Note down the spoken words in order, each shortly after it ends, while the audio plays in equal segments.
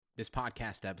This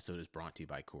podcast episode is brought to you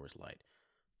by Coors Light.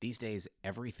 These days,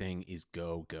 everything is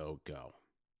go, go, go.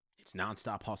 It's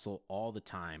nonstop hustle all the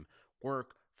time.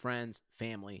 Work, friends,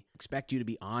 family expect you to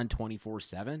be on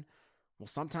 24/7. Well,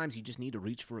 sometimes you just need to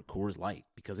reach for a Coors Light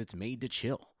because it's made to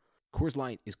chill. Coors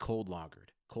Light is cold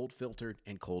lagered, cold filtered,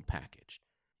 and cold packaged.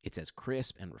 It's as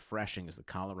crisp and refreshing as the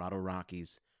Colorado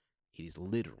Rockies. It is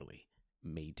literally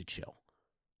made to chill.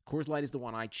 Coors Light is the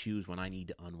one I choose when I need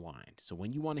to unwind. So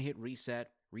when you want to hit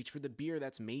reset, reach for the beer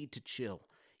that's made to chill.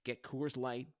 Get Coors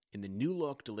Light in the new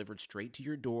look delivered straight to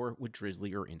your door with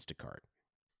Drizzly or Instacart.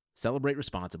 Celebrate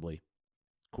responsibly.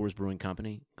 Coors Brewing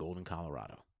Company, Golden,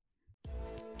 Colorado.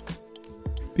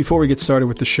 Before we get started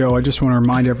with the show, I just want to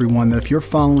remind everyone that if you're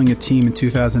following a team in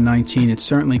 2019, it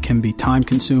certainly can be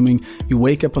time-consuming. You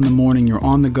wake up in the morning, you're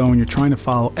on the go, and you're trying to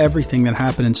follow everything that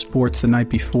happened in sports the night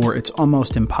before. It's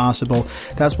almost impossible.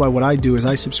 That's why what I do is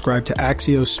I subscribe to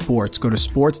Axios Sports. Go to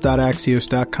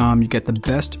sports.axios.com. You get the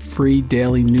best free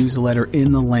daily newsletter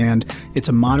in the land. It's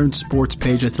a modern sports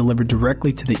page that's delivered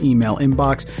directly to the email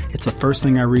inbox. It's the first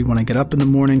thing I read when I get up in the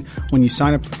morning. When you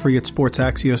sign up for free at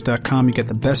sportsaxios.com, you get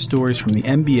the best stories from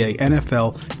the NBA,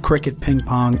 NFL, cricket, ping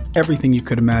pong, everything you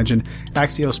could imagine.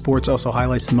 Axios Sports also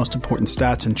highlights the most important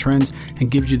stats and trends and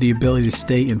gives you the ability to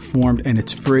stay informed, and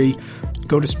it's free.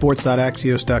 Go to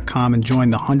sports.axios.com and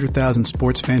join the 100,000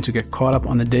 sports fans who get caught up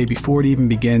on the day before it even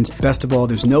begins. Best of all,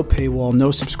 there's no paywall, no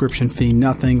subscription fee,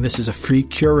 nothing. This is a free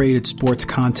curated sports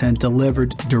content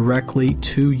delivered directly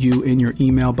to you in your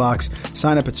email box.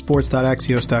 Sign up at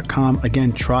sports.axios.com.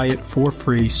 Again, try it for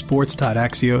free,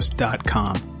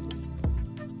 sports.axios.com.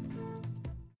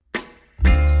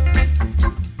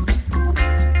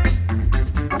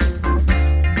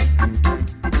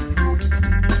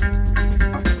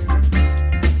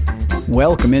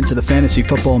 Welcome into the Fantasy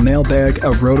Football Mailbag,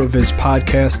 a RotoViz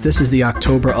podcast. This is the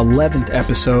October 11th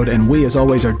episode, and we, as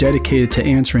always, are dedicated to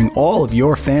answering all of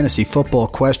your fantasy football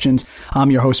questions. I'm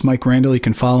your host, Mike Randall. You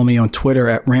can follow me on Twitter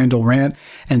at RandallRant.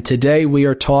 And today we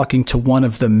are talking to one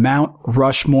of the Mount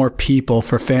Rushmore people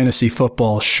for fantasy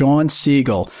football, Shawn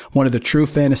Siegele, one of the true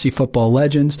fantasy football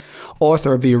legends,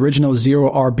 author of the original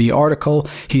Zero RB article.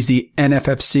 He's the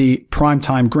NFFC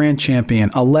Primetime Grand Champion,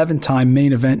 11-time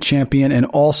main event champion, and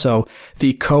also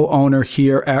the co-owner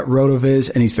here at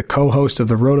RotoViz, and he's the co-host of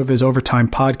the RotoViz Overtime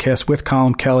podcast with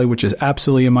Colin Kelly, which is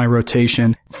absolutely in my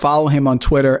rotation. Follow him on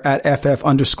Twitter at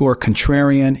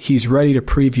FF_contrarian. He's ready to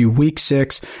preview Week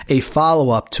 6, a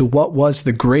follow-up to what was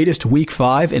the greatest Week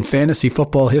 5 in fantasy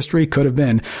football history could have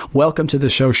been. Welcome to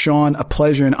the show, Shawn. A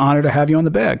pleasure and honor to have you on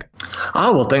the bag.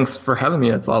 Oh, well, thanks for having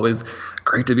me. It's always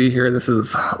great to be here. This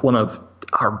is one of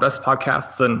our best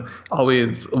podcasts and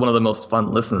always one of the most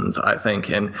fun listens, I think.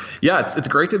 And yeah, it's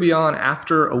great to be on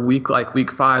after a week like Week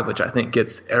 5, which I think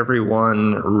gets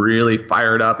everyone really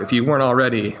fired up. If you weren't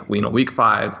already, Week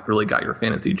 5 really got your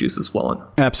fantasy juices flowing.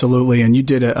 Absolutely. And you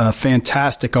did a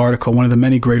fantastic article, one of the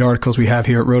many great articles we have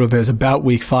here at RotoViz about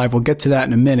Week 5. We'll get to that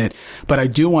in a minute. But I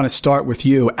do want to start with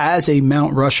you. As a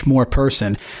Mount Rushmore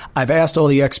person, I've asked all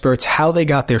the experts how they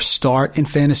got their start in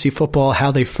fantasy football,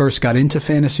 how they first got into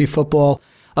fantasy football.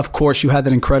 Of course, you had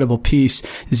that incredible piece,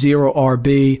 Zero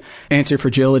RB,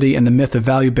 Anti-Fragility, and the Myth of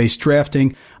Value-Based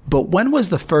Drafting. But when was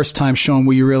the first time, Shawn,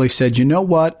 where you really said, you know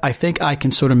what, I think I can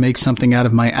sort of make something out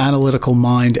of my analytical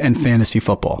mind and fantasy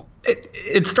football?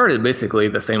 It started basically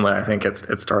the same way I think it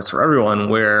starts for everyone,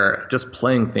 where just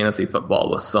playing fantasy football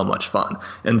was so much fun.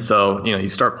 And so, you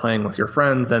start playing with your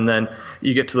friends, and then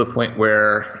you get to the point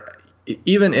where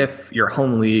even if your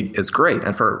home league is great,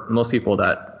 and for most people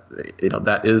that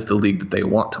is the league that they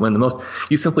want to win the most,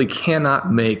 you simply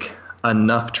cannot make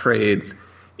enough trades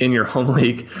in your home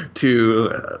league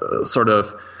to sort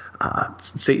of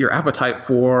sate your appetite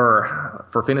for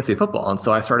fantasy football. And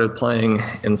so I started playing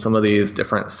in some of these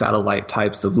different satellite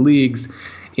types of leagues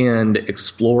and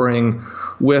exploring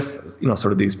with,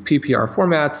 sort of these PPR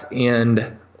formats and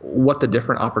what the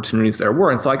different opportunities there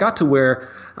were. And so I got to where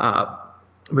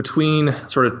between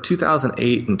sort of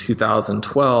 2008 and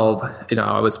 2012,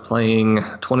 I was playing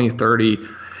 20, 30,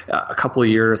 a couple of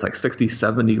years, like 60,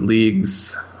 70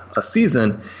 leagues a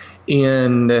season.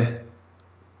 And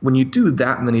when you do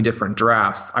that many different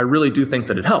drafts, I really do think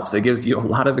that it helps. It gives you a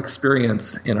lot of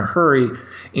experience in a hurry,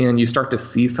 and you start to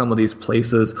see some of these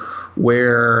places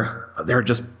where there are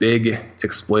just big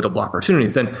exploitable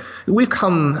opportunities. And we've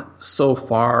come so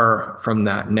far from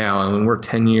that now. I mean, we're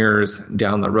 10 years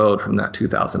down the road from that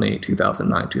 2008,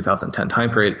 2009, 2010 time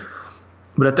period.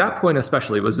 But at that point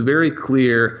especially, it was very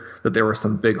clear that there were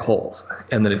some big holes,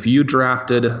 and that if you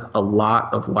drafted a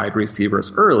lot of wide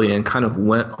receivers early and kind of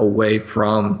went away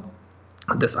from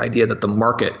this idea that the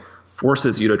market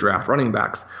forces you to draft running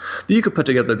backs, that you could put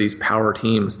together these power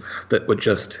teams that would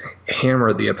just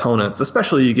hammer the opponents,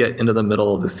 especially you get into the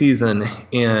middle of the season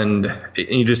and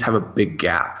you just have a big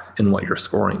gap in what you're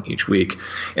scoring each week.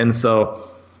 And so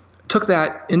took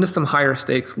that into some higher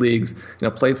stakes leagues,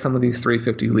 played some of these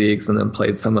 350 leagues and then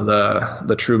played some of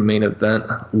the true main event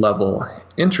level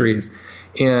entries.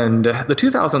 And the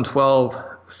 2012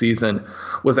 season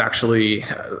was actually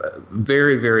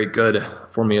very, very good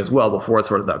for me as well before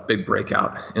sort of that big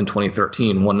breakout in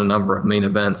 2013, won a number of main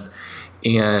events.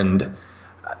 And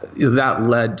that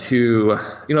led to,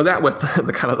 that with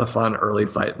the kind of the fun early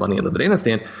site money in the banana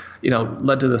stand,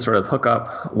 led to this sort of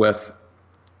hookup with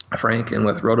Frank and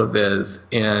with RotoViz.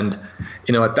 And,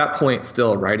 at that point,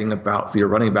 still writing about zero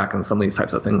running back and some of these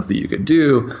types of things that you could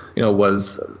do,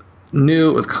 was new,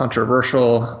 it was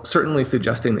controversial, certainly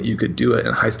suggesting that you could do it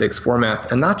in high stakes formats,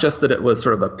 and not just that it was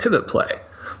sort of a pivot play,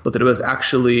 but that it was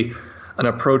actually an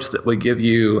approach that would give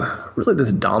you really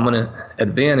this dominant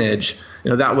advantage.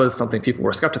 That was something people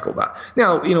were skeptical about.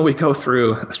 Now, we go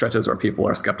through stretches where people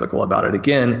are skeptical about it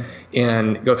again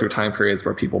and go through time periods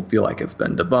where people feel like it's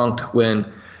been debunked when,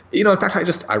 in fact,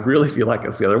 I really feel like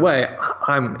it's the other way.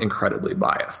 I'm incredibly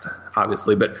biased,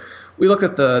 obviously, but we looked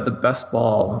at the best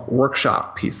ball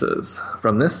workshop pieces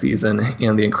from this season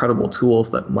and the incredible tools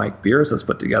that Mike Beers has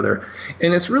put together.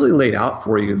 And it's really laid out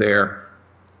for you there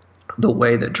the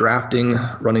way that drafting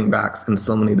running backs in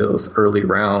so many of those early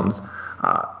rounds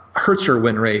hurts your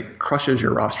win rate, crushes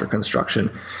your roster construction.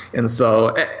 And so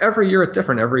every year it's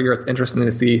different. Every year it's interesting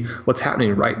to see what's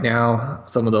happening right now.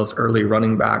 Some of those early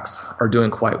running backs are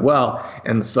doing quite well.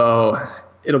 And so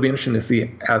it'll be interesting to see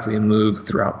as we move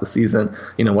throughout the season,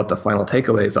 what the final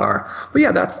takeaways are. But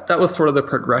yeah, that was sort of the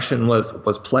progression,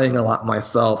 was playing a lot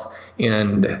myself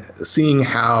and seeing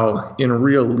how in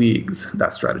real leagues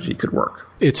that strategy could work.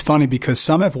 It's funny because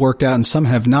some have worked out and some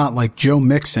have not, like Joe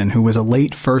Mixon, who was a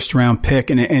late first round pick.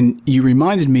 And you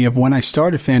reminded me of when I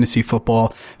started fantasy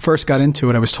football, first got into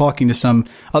it. I was talking to some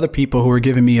other people who were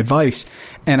giving me advice.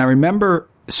 And I remember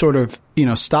sort of,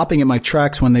 stopping at my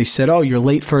tracks when they said, oh, you're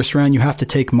late first round, you have to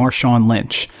take Marshawn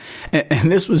Lynch.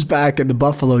 And this was back in the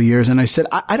Buffalo years. And I said,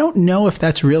 I don't know if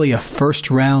that's really a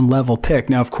first round level pick.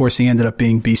 Now, of course, he ended up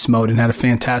being beast mode and had a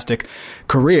fantastic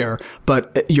career.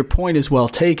 But your point is well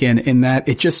taken in that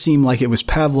it just seemed like it was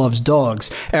Pavlov's dogs.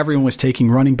 Everyone was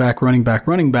taking running back.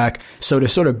 So to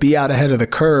sort of be out ahead of the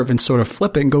curve and sort of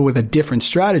flip it and go with a different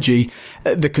strategy,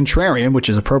 the contrarian, which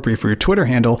is appropriate for your Twitter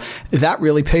handle, that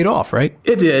really paid off, right?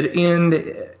 It did. And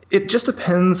it just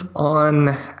depends on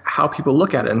how people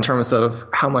look at it in terms of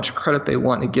how much credit they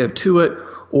want to give to it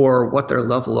or what their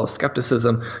level of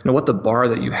skepticism, what the bar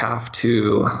that you have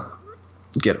to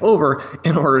get over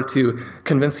in order to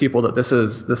convince people that this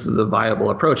is a viable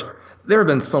approach. There have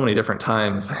been so many different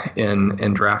times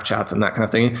in draft chats and that kind of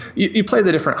thing. You play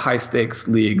the different high stakes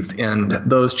leagues, and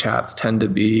those chats tend to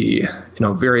be,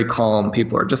 very calm.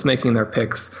 People are just making their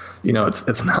picks.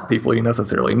 It's not people you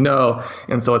necessarily know,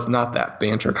 and so it's not that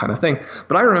banter kind of thing.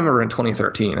 But I remember in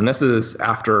 2013, and this is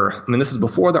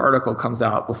before the article comes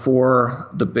out, before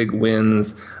the big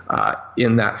wins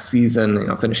in that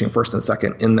season, finishing first and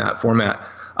second in that format.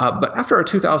 But after a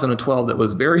 2012 that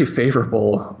was very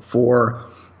favorable for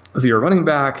zero running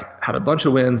back, had a bunch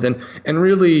of wins, and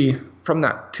really from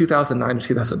that 2009 to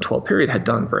 2012 period had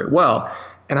done very well.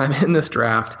 And I'm in this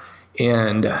draft,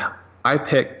 and I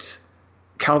picked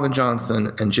Calvin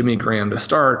Johnson and Jimmy Graham to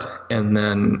start, and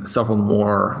then several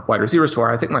more wide receivers to where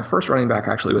I think my first running back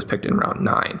actually was picked in round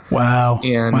 9. Wow.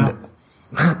 And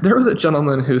there was a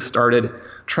gentleman who started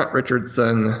Trent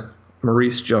Richardson,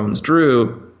 Maurice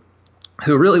Jones-Drew,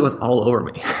 who really was all over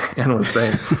me and was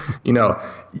saying,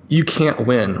 you can't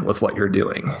win with what you're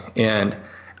doing. And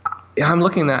I'm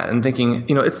looking at that and thinking,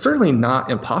 it's certainly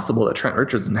not impossible that Trent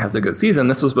Richardson has a good season.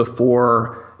 This was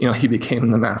before, he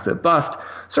became the massive bust.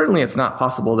 Certainly it's not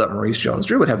possible that Maurice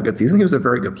Jones-Drew would have a good season. He was a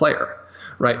very good player,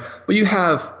 right? But you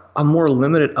have a more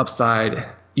limited upside.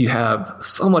 You have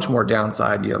so much more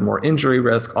downside. You have more injury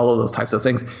risk, all of those types of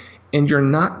things. And you're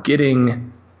not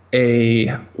getting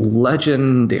a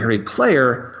legendary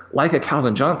player like a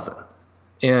Calvin Johnson.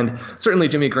 And certainly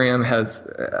Jimmy Graham has,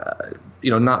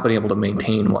 not been able to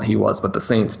maintain what he was with the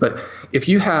Saints. But if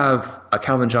you have a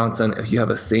Calvin Johnson, if you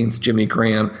have a Saints Jimmy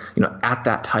Graham, at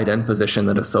that tight end position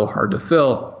that is so hard to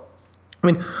fill,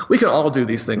 we can all do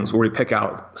these things where we pick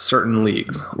out certain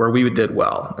leagues where we did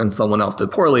well and someone else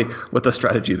did poorly with a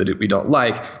strategy that we don't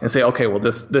like and say, okay, well,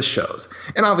 this shows.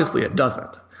 And obviously it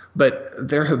doesn't. But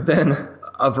there have been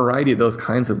a variety of those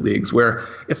kinds of leagues where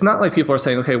it's not like people are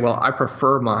saying, okay, well, I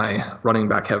prefer my running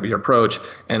back heavy approach,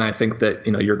 and I think that,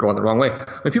 you're going the wrong way.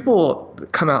 When people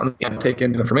come out and take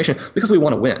in information because we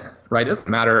want to win, right? It doesn't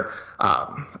matter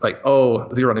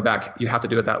zero running back, you have to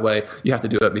do it that way. You have to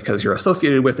do it because you're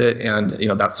associated with it, and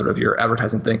that's sort of your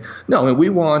advertising thing. No, I mean, we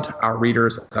want our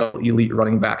readers elite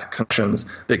running back connections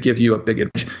that give you a big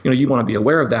advantage. You want to be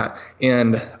aware of that.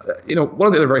 And one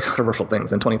of the other very controversial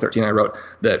things in 2013, I wrote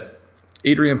that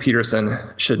Adrian Peterson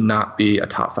should not be a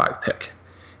top 5 pick,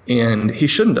 and he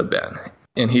shouldn't have been,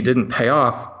 and he didn't pay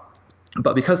off.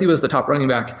 But because he was the top running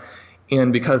back,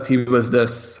 and because he was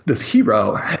this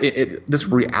hero, this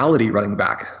reality running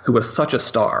back who was such a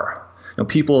star,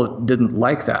 people didn't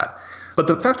like that. But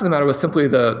the fact of the matter was simply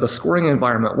the scoring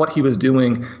environment, what he was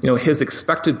doing, his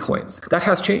expected points, that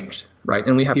has changed, right?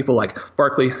 And we have people like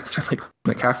Barkley, certainly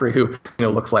McCaffrey, who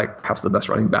looks like perhaps the best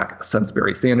running back since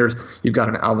Barry Sanders. You've got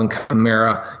an Alvin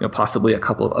Kamara, possibly a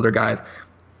couple of other guys.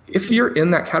 If you're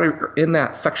in that category, in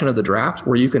that section of the draft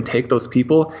where you can take those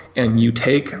people and you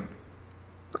take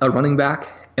a running back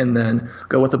and then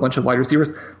go with a bunch of wide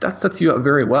receivers, that sets you up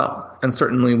very well. And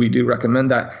certainly we do recommend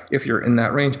that if you're in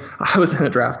that range. I was in a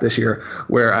draft this year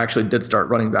where I actually did start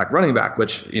running back,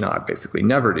 which, I basically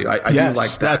never do. I yes, do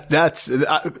like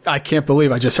that. I can't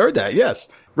believe I just heard that. Yes.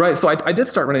 Right. So I did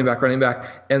start running back.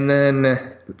 And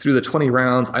then through the 20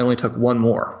 rounds, I only took one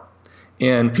more.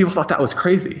 And people thought that was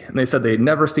crazy. And they said they'd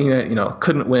never seen it,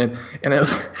 couldn't win.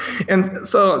 And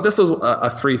so this was a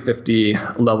 350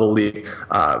 level league,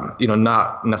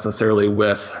 not necessarily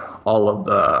with all of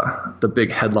the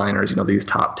big headliners, these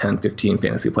top 10, 15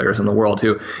 fantasy players in the world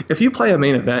who, if you play a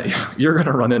main event, you're going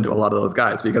to run into a lot of those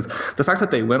guys, because the fact that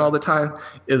they win all the time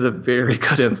is a very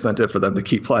good incentive for them to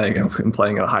keep playing and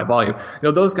playing at a high volume.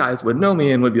 Those guys would know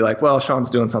me and would be like, well,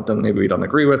 Sean's doing something maybe we don't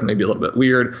agree with, maybe a little bit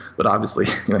weird, but obviously,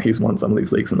 he's won some of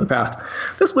these leagues in the past.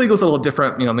 This league was a little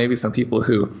different. Maybe some people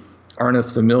who aren't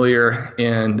as familiar,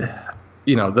 and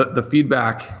the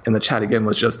feedback in the chat again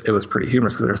was just, it was pretty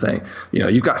humorous, because they're saying,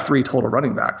 you've got 3 total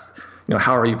running backs.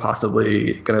 How are you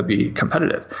possibly going to be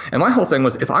competitive? And my whole thing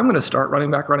was, if I'm going to start running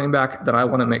back, then I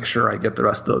want to make sure I get the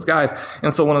rest of those guys.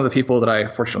 And so one of the people that I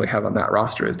fortunately have on that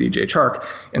roster is DJ Chark.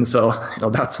 And so,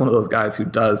 that's one of those guys who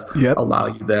does allow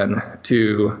you then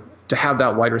to have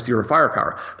that wide receiver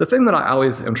firepower. The thing that I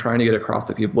always am trying to get across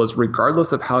to people is,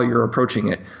 regardless of how you're approaching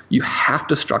it, you have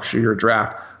to structure your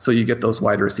draft so you get those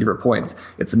wide receiver points.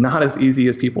 It's not as easy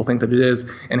as people think that it is.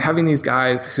 And having these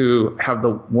guys who have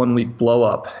the 1 week blow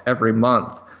up every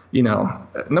month,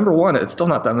 number one, it's still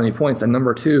not that many points. And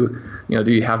number two,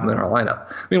 do you have them in our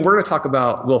lineup? I mean, we're going to talk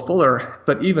about Will Fuller,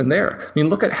 but even there,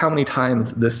 look at how many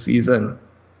times this season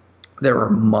there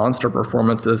were monster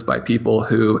performances by people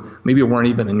who maybe weren't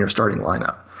even in your starting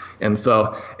lineup. And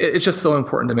so it's just so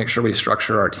important to make sure we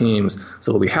structure our teams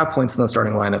so that we have points in the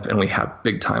starting lineup and we have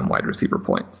big-time wide receiver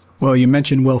points. Well, you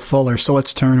mentioned Will Fuller, so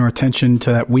let's turn our attention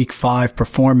to that Week 5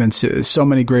 performance. So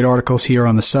many great articles here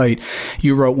on the site.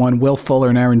 You wrote one, Will Fuller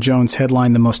and Aaron Jones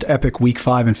headlined the most epic Week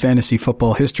 5 in fantasy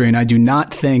football history, and I do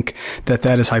not think that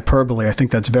is hyperbole. I think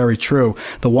that's very true.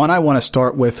 The one I want to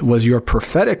start with was your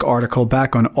prophetic article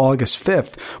back on August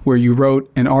 5th, where you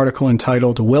wrote an article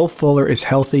entitled, Will Fuller is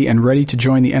healthy and ready to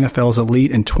join the NFL's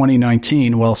elite in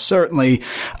 2019. Well, certainly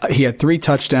he had 3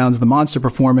 touchdowns, the monster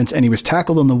performance, and he was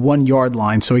tackled on the 1 yard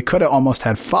line. So he could have almost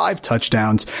had 5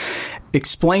 touchdowns.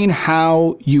 Explain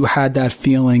how you had that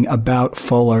feeling about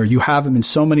Fuller. You have him in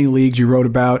so many leagues. You wrote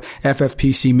about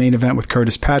FFPC main event with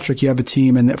Curtis Patrick. You have a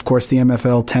team, and of course the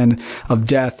MFL 10 of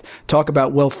death. Talk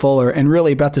about Will Fuller and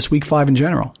really about this Week 5 in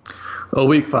general. Well,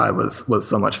 Week 5 was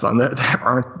so much fun. There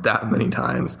aren't that many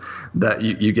times that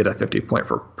you get a 50-point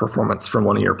performance from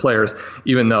one of your players,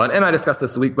 even though, and I discussed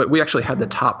this week, but we actually had the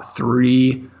top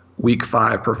 3 Week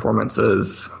 5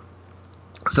 performances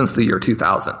since the year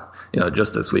 2000.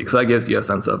 Just this week. So that gives you a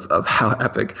sense of how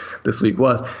epic this week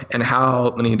was and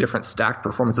how many different stacked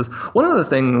performances. One of the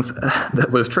things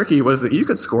that was tricky was that you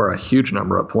could score a huge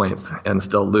number of points and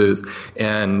still lose.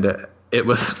 And it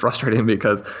was frustrating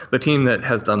because the team that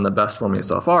has done the best for me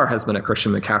so far has been a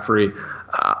Christian McCaffrey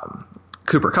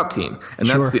Cooper Kupp team. And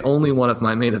that's the only one of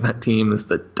my main event teams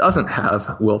that doesn't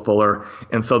have Will Fuller.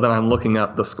 And so then I'm looking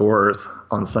up the scores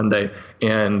on Sunday,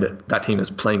 and that team is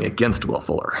playing against Will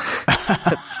Fuller.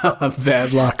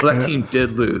 Bad luck. So that team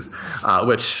did lose,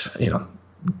 which,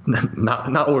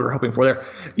 not what we were hoping for there.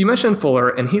 You mentioned Fuller,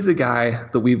 and he's a guy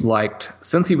that we've liked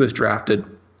since he was drafted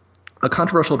a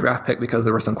controversial draft pick because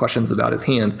there were some questions about his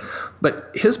hands, but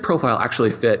his profile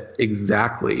actually fit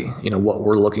exactly, what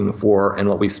we're looking for and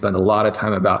what we spend a lot of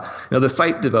time about. The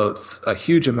site devotes a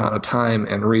huge amount of time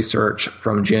and research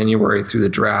from January through the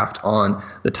draft on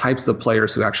the types of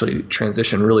players who actually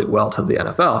transition really well to the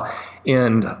NFL.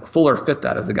 And Fuller fit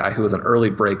that as a guy who was an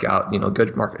early breakout,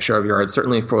 good market share of yards,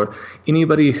 certainly for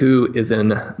anybody who is in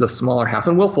the smaller half.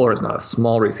 And Will Fuller is not a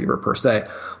small receiver per se,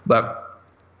 but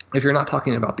if you're not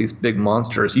talking about these big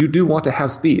monsters, you do want to have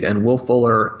speed, and Will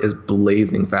Fuller is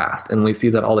blazing fast, and we see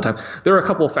that all the time. There are a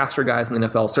couple of faster guys in the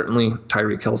NFL. Certainly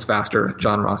Tyreek Hill's faster,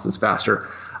 John Ross is faster,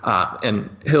 and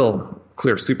Hill,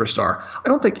 clear superstar. I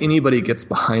don't think anybody gets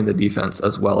behind the defense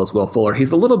as well as Will Fuller.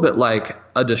 He's a little bit like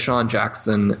a Deshaun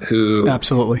Jackson who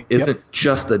absolutely isn't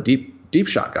just a deep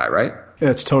shot guy, right?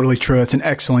 That's totally true. It's an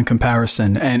excellent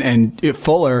comparison. And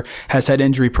Fuller has had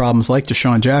injury problems like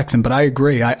Deshaun Jackson, but I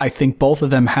agree. I think both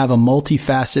of them have a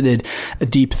multifaceted,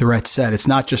 deep threat set. It's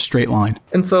not just straight line.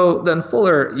 And so then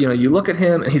Fuller, you look at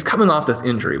him and he's coming off this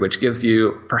injury, which gives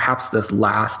you perhaps this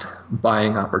last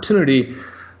buying opportunity.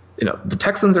 The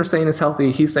Texans are saying he's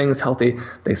healthy. He's saying he's healthy.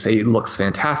 They say he looks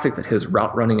fantastic, that his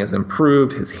route running has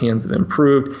improved. His hands have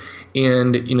improved.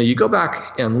 And, you go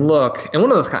back and look, and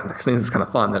one of those kind of things that's kind of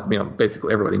fun that,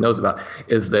 basically everybody knows about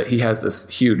is that he has this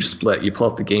huge split. You pull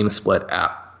up the game split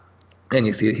app and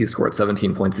you see that he scored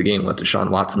 17 points a game with Deshaun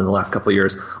Watson in the last couple of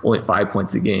years, only 5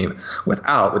 points a game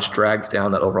without, which drags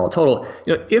down that overall total.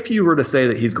 If you were to say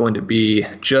that he's going to be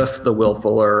just the Will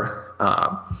Fuller,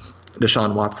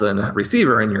 Deshaun Watson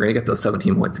receiver, and you're going to get those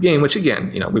 17 points a game, which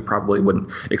again, we probably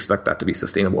wouldn't expect that to be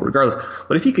sustainable regardless.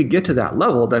 But if he could get to that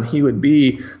level, then he would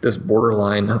be this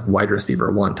borderline wide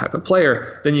receiver one type of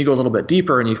player. Then you go a little bit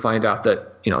deeper and you find out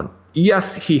that,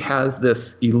 yes, he has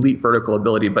this elite vertical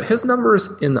ability, but his numbers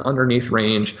in the underneath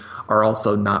range are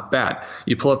also not bad.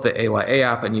 You pull up the AYA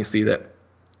app and you see that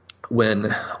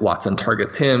when Watson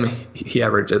targets him, he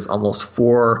averages almost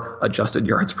 4 adjusted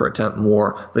yards per attempt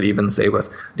more than even, say, with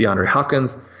DeAndre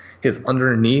Hopkins. His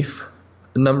underneath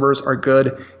numbers are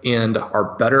good and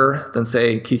are better than,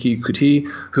 say, Kiki Kuti,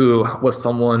 who was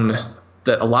someone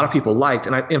that a lot of people liked,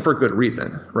 and for good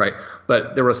reason, right?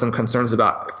 But there were some concerns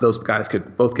about if those guys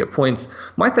could both get points.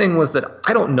 My thing was that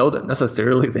I don't know that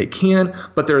necessarily they can,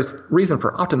 but there's reason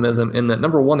for optimism in that,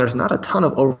 number one, there's not a ton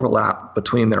of overlap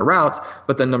between their routes,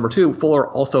 but then number two, Fuller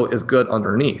also is good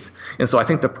underneath. And so I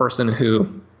think the person who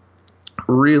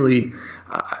really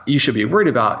you should be worried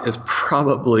about is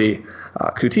probably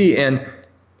Kuti. And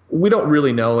we don't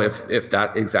really know if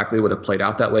that exactly would have played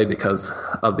out that way because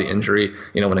of the injury.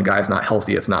 When a guy's not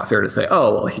healthy, it's not fair to say,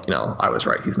 oh, well, I was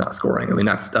right, he's not scoring. I mean,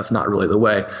 that's not really the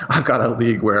way. I've got a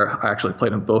league where I actually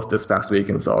played them both this past week,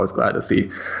 and so I was glad to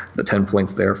see the 10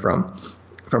 points there from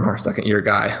our second-year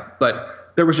guy.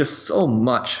 But there was just so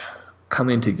much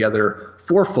coming together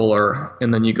for Fuller,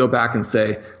 and then you go back and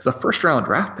say, it's a first-round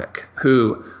draft pick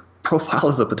who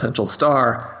profiles a potential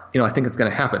star. I think it's going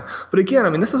to happen. But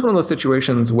again, this is one of those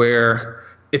situations where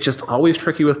it's just always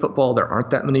tricky with football. There aren't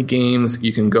that many games.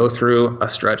 You can go through a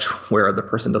stretch where the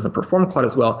person doesn't perform quite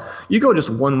as well. You go just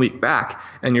 1 week back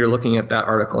and you're looking at that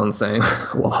article and saying,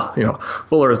 well,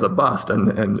 Fuller is a bust,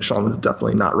 and Sean was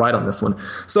definitely not right on this one.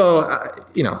 So,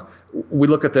 we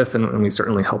look at this and we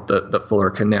certainly hope that Fuller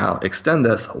can now extend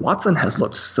this. Watson has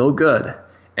looked so good,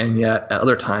 and yet at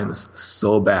other times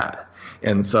so bad.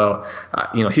 And so,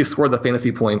 he scored the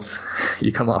fantasy points.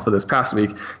 You come off of this past week,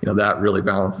 that really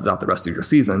balances out the rest of your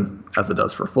season, as it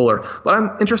does for Fuller. But I'm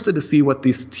interested to see what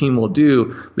this team will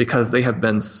do because they have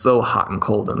been so hot and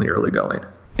cold in the early going.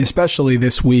 Especially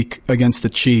this week against the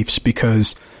Chiefs,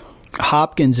 because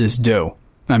Hopkins is due.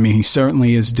 He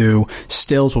certainly is due.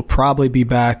 Stills will probably be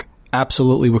back.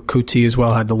 Absolutely with Kuti as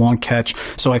well, had the long catch.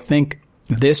 So I think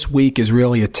this week is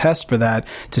really a test for that,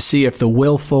 to see if the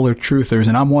Will Fuller truthers,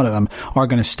 and I'm one of them, are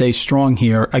going to stay strong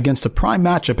here against a prime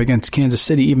matchup against Kansas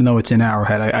City, even though it's in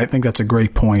Arrowhead. I think that's a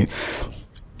great point.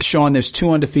 Sean, there's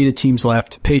 2 undefeated teams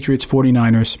left, Patriots,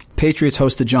 49ers. Patriots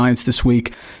host the Giants this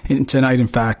week, tonight in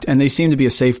fact, and they seem to be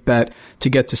a safe bet to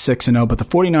get to 6-0. But the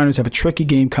 49ers have a tricky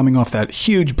game coming off that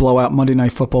huge blowout Monday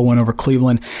Night Football win over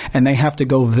Cleveland, and they have to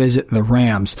go visit the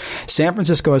Rams. San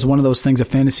Francisco has one of those things that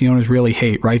fantasy owners really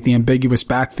hate, right? The ambiguous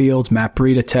backfields, Matt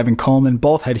Breida, Tevin Coleman,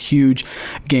 both had huge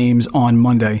games on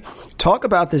Monday. Talk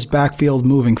about this backfield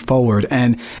moving forward,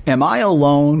 and am I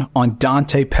alone on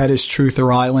Dante Pettis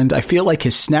Truther Island? I feel like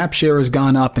his snap share has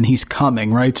gone up and he's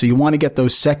coming, right? So you want to get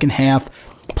those second half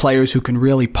players who can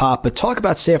really pop. But talk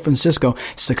about San Francisco,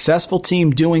 successful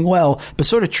team doing well, but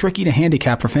sort of tricky to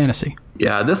handicap for fantasy.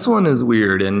 Yeah, this one is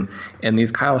weird, and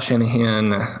these Kyle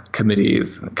Shanahan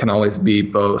committees can always be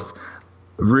both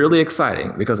really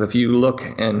exciting because if you look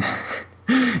and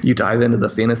you dive into the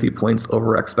fantasy points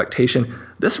over expectation,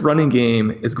 this running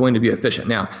game is going to be efficient.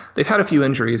 Now, they've had a few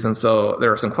injuries, and so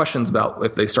there are some questions about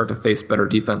if they start to face better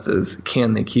defenses,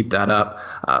 can they keep that up,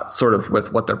 sort of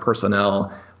with what their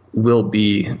personnel will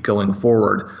be going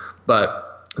forward.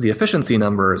 But the efficiency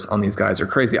numbers on these guys are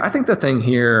crazy. I think the thing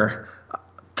here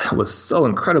that was so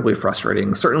incredibly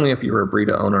frustrating, certainly if you're a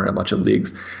Breida owner in a bunch of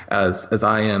leagues, as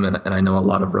I am, and I know a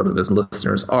lot of RotoViz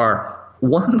listeners are,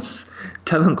 once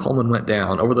Tevin Coleman went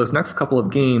down, over those next couple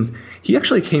of games, he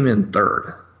actually came in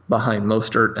third behind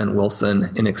Mostert and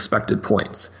Wilson in expected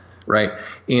points, right?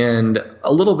 And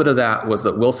a little bit of that was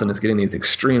that Wilson is getting these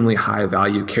extremely high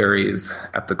value carries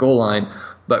at the goal line,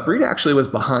 but Breida actually was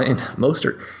behind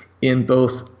Mostert in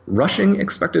both rushing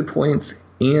expected points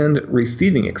and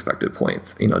receiving expected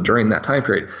points, during that time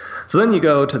period. So then you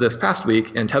go to this past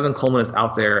week, and Tevin Coleman is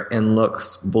out there and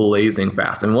looks blazing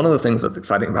fast. And one of the things that's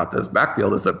exciting about this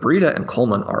backfield is that Breida and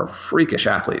Coleman are freakish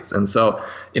athletes. And so,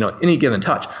 any given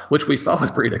touch, which we saw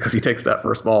with Breida because he takes that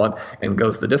first ball and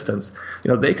goes the distance,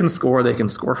 they can score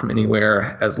from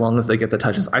anywhere as long as they get the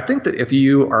touches. I think that if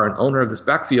you are an owner of this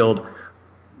backfield,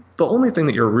 the only thing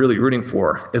that you're really rooting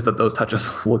for is that those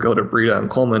touches will go to Breida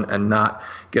and Coleman and not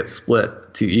get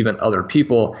split to even other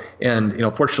people. And,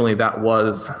 fortunately, that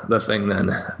was the thing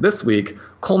then this week.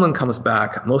 Coleman comes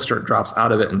back. Mostert drops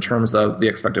out of it in terms of the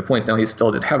expected points. Now, he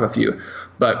still did have a few.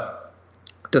 But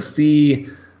to see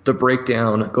the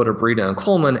breakdown go to Breida and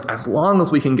Coleman, as long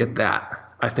as we can get that,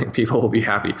 I think people will be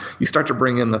happy. You start to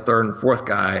bring in the third and fourth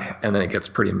guy, and then it gets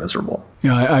pretty miserable.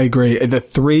 Yeah, I agree. The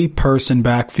 3-person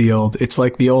backfield, it's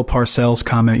like the old Parcells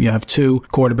comment. You have 2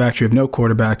 quarterbacks, you have no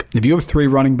quarterback. If you have 3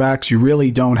 running backs, you really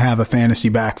don't have a fantasy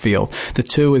backfield. The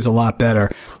 2 is a lot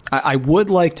better. I would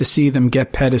like to see them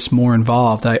get Pettis more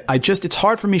involved. It's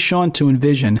hard for me, Sean, to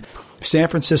envision San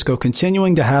Francisco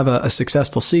continuing to have a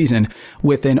successful season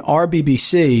with an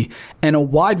RBBC and a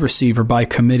wide receiver by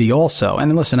committee also.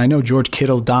 And listen, I know George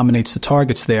Kittle dominates the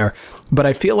targets there, but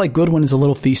I feel like Goodwin is a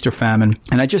little feast or famine.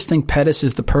 And I just think Pettis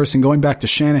is the person, going back to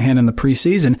Shanahan in the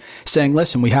preseason, saying,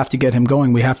 listen, we have to get him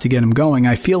going. We have to get him going.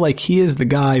 I feel like he is the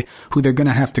guy who they're going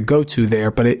to have to go to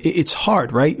there. But it's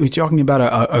hard, right? We're talking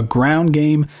about a ground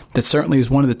game that certainly is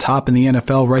one of the top in the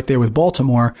NFL right there with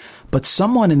Baltimore. But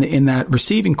someone in that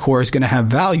receiving core is going to have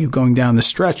value going down the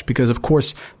stretch because, of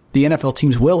course, the NFL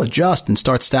teams will adjust and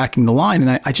start stacking the line.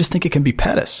 And I just think it can be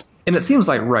Pettis. And it seems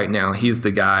like right now he's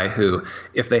the guy who,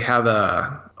 if they have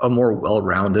a more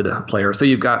well-rounded player, so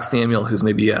you've got Samuel, who's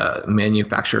maybe a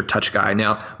manufactured touch guy.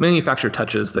 Now, manufactured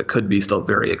touches that could be still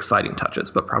very exciting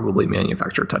touches, but probably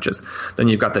manufactured touches. Then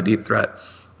you've got the deep threat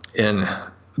in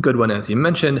Goodwin, as you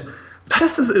mentioned.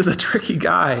 Pettis is a tricky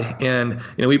guy, and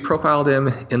we profiled him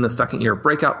in the second-year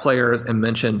breakout players and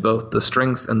mentioned both the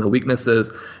strengths and the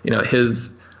weaknesses.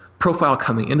 His profile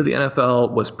coming into the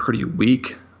NFL was pretty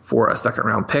weak for a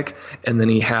second-round pick, and then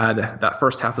he had that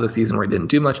first half of the season where he didn't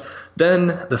do much.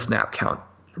 Then the snap count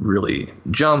really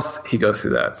jumps. He goes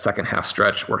through that second half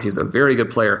stretch where he's a very good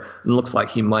player and looks like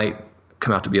he might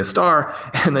come out to be a star,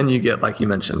 and then you get, like you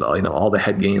mentioned, all the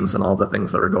head games and all the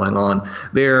things that are going on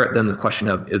there. Then the question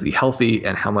of, is he healthy,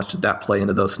 and how much did that play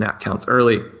into those snap counts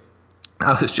early?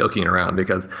 I was joking around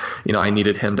because, I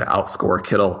needed him to outscore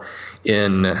Kittle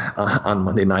on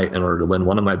Monday night in order to win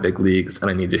one of my big leagues,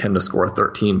 and I needed him to score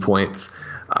 13 points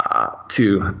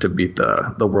to beat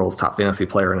the world's top fantasy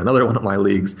player in another one of my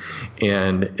leagues.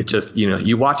 And it just,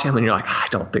 you watch him and you're like, I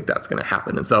don't think that's going to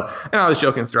happen. And I was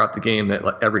joking throughout the game that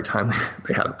every time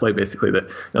they had a play, basically, that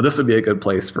this would be a good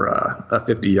place for a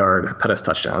 50-yard Pettis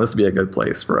touchdown. This would be a good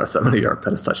place for a 70-yard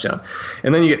Pettis touchdown.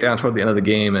 And then you get down toward the end of the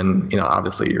game and,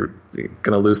 obviously you're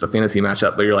going to lose the fantasy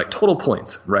matchup, but you're like, total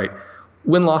points, right?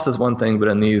 Win-loss is one thing, but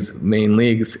in these main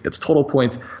leagues, it's total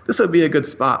points. This would be a good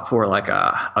spot for like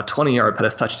a 20-yard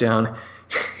Pettis touchdown.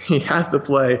 He has the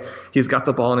play. He's got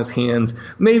the ball in his hands.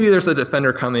 Maybe there's a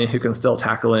defender coming who can still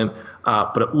tackle him,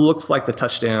 but it looks like the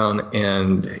touchdown,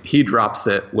 and he drops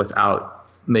it without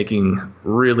making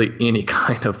really any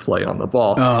kind of play on the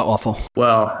ball. Awful.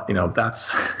 Well,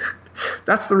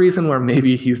 that's the reason where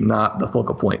maybe he's not the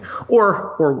focal point,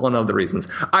 or one of the reasons.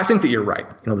 I think that you're right.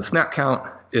 The snap count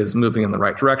is moving in the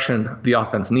right direction. The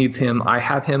offense needs him. I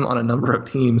have him on a number of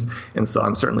teams, and so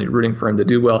I'm certainly rooting for him to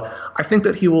do well. I think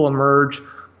that he will emerge,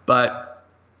 but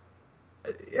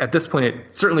at this point,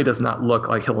 it certainly does not look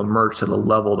like he'll emerge to the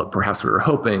level that perhaps we were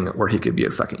hoping, where he could be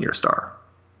a second-year star.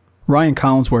 Ryan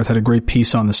Collinsworth had a great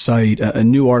piece on the site, a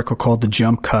new article called The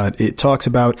Jump Cut. It talks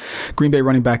about Green Bay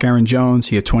running back Aaron Jones.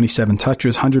 He had 27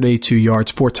 touches, 182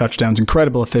 yards, 4 touchdowns,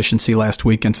 incredible efficiency last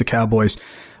week against the Cowboys.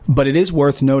 But it is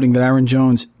worth noting that Aaron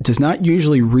Jones does not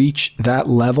usually reach that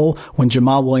level when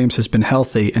Jamal Williams has been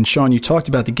healthy. And Sean, you talked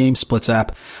about the Game Splits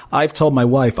app. I've told my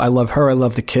wife, I love her, I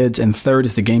love the kids, and third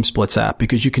is the Game Splits app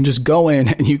because you can just go in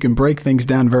and you can break things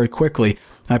down very quickly.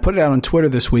 I put it out on Twitter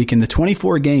this week. In the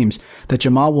 24 games that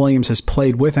Jamal Williams has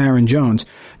played with Aaron Jones,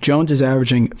 Jones is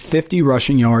averaging 50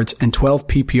 rushing yards and 12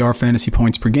 PPR fantasy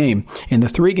points per game. In the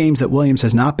 3 games that Williams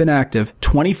has not been active,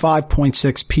 25.6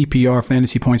 PPR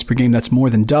fantasy points per game, that's more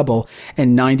than double,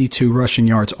 and 92 rushing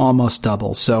yards, almost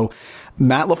double. So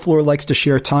Matt LaFleur likes to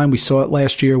share time. We saw it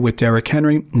last year with Derrick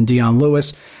Henry and Dion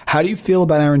Lewis. How do you feel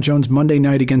about Aaron Jones Monday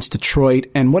night against Detroit?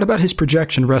 And what about his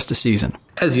projection rest of season?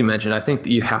 As you mentioned, I think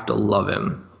that you have to love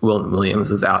him. Will Williams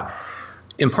is out,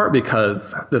 in part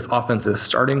because this offense is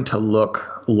starting to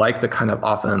look like the kind of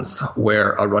offense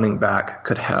where a running back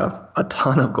could have a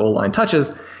ton of goal line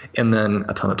touches and then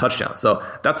a ton of touchdowns. So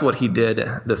that's what he did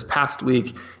this past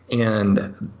week.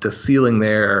 And the ceiling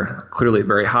there clearly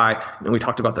very high. And we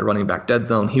talked about the running back dead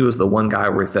zone. He was the one guy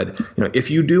where he said, if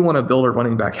you do want to build a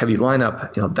running back heavy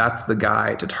lineup, that's the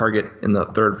guy to target in the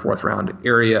 3rd, 4th round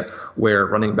area where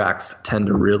running backs tend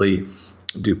to really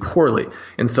do poorly.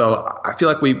 And so I feel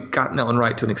like we've gotten that one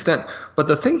right to an extent. But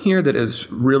the thing here that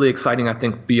is really exciting, I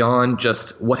think, beyond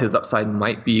just what his upside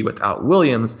might be without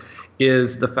Williams,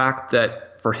 is the fact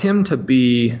that for him to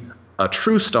be a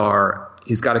true star,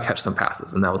 he's got to catch some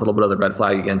passes. And that was a little bit of the red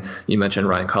flag again. You mentioned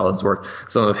Ryan Collinsworth.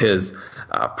 Some of his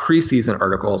preseason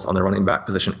articles on the running back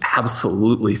position,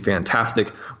 absolutely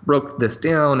fantastic, broke this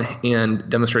down and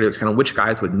demonstrated kind of which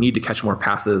guys would need to catch more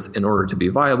passes in order to be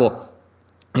viable.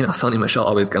 Sonny Michel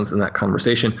always comes in that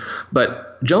conversation.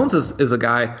 But Jones is a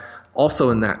guy also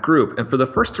in that group. And for the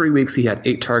first 3 weeks, he had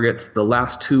 8 targets. The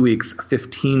last 2 weeks,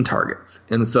 15 targets.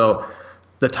 And so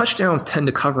the touchdowns tend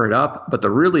to cover it up, but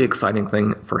the really exciting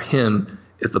thing for him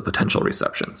is the potential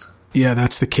receptions. Yeah,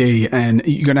 that's the key. And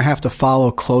you're going to have to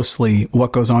follow closely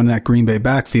what goes on in that Green Bay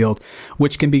backfield,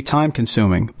 which can be time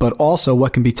consuming. But also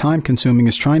what can be time consuming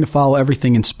is trying to follow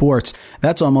everything in sports.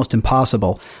 That's almost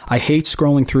impossible. I hate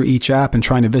scrolling through each app and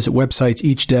trying to visit websites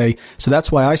each day. So that's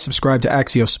why I subscribe to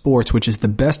Axios Sports, which is the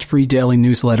best free daily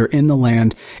newsletter in the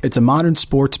land. It's a modern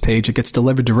sports page. It gets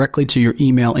delivered directly to your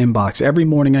email inbox. Every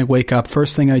morning I wake up,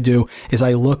 first thing I do is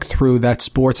I look through that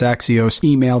Sports Axios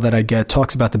email that I get.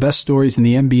 Talks about the best stories in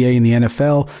the NBA and the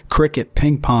NFL, cricket,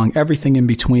 ping pong, everything in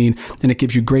between. And it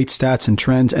gives you great stats and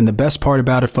trends. And the best part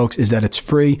about it, folks, is that it's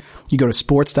free. You go to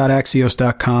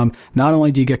sports.axios.com. Not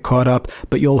only do you get caught up,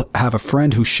 but you'll have a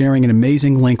friend who's sharing an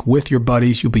amazing link with your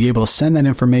buddies. You'll be able to send that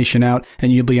information out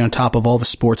and you'll be on top of all the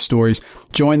sports stories.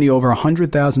 Join the over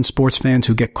 100,000 sports fans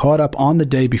who get caught up on the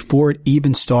day before it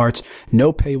even starts.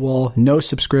 No paywall, no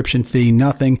subscription fee,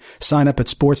 nothing. Sign up at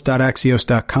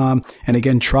sports.axios.com. And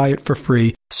again, try it for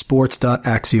free.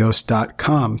 sports.axios.com.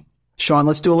 Sean,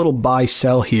 let's do a little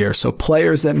buy-sell here. So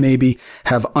players that maybe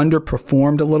have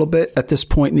underperformed a little bit at this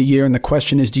point in the year, and the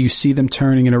question is, do you see them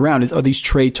turning it around? Are these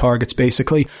trade targets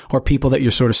basically, or people that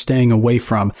you're sort of staying away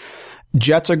from?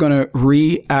 Jets are going to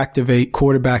reactivate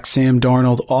quarterback Sam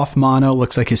Darnold off mono.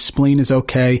 Looks like his spleen is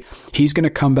okay. He's going to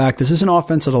come back. This is an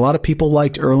offense that a lot of people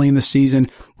liked early in the season.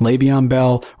 Le'Veon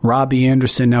Bell, Robbie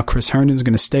Anderson. Now Chris Herndon's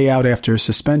going to stay out after his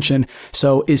suspension.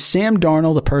 So is Sam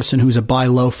Darnold a person who's a buy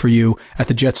low for you at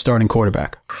the Jets starting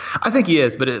quarterback? I think he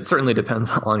is, but it certainly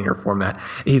depends on your format.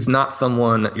 He's not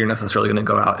someone you're necessarily going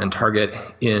to go out and target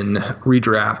in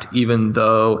redraft, even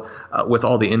though with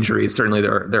all the injuries, certainly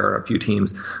there are a few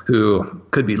teams who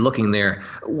could be looking there.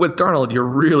 With Darnold, you're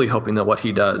really hoping that what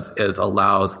he does is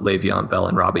allows Le'Veon Bell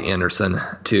and Robbie Anderson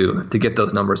to get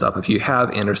those numbers up. If you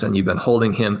have Anderson, you've been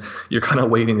holding him, you're kind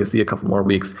of waiting to see a couple more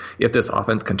weeks if this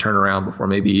offense can turn around before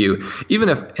maybe you. Even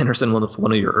if Anderson was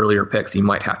one of your earlier picks, you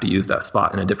might have to use that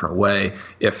spot in a different way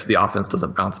if the offense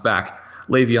doesn't bounce back.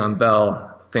 Le'Veon Bell,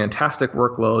 fantastic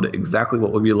workload, exactly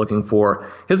what we'll be looking for.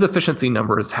 His efficiency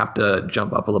numbers have to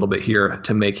jump up a little bit here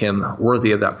to make him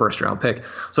worthy of that first-round pick.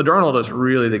 So Darnold is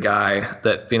really the guy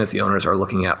that fantasy owners are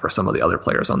looking at for some of the other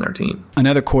players on their team.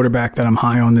 Another quarterback that I'm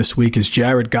high on this week is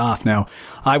Jared Goff. Now,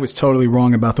 I was totally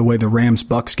wrong about the way the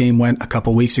Rams-Bucks game went a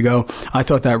couple weeks ago. I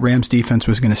thought that Rams defense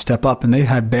was going to step up, and they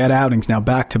had bad outings now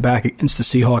back-to-back against the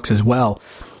Seahawks as well.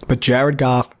 But Jared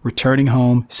Goff returning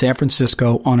home, San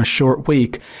Francisco on a short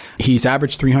week. He's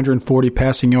averaged 340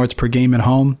 passing yards per game at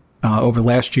home over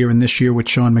last year and this year with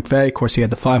Sean McVay. Of course, he had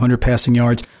the 500 passing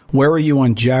yards. Where are you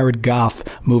on Jared Goff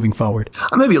moving forward?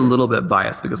 I may be a little bit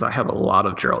biased because I have a lot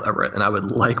of Gerald Everett, and I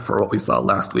would like for what we saw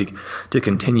last week to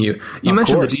continue. You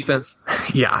mentioned the defense.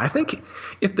 Yeah, I think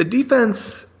if the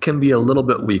defense can be a little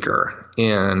bit weaker,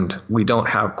 and we don't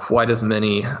have quite as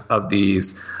many of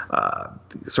these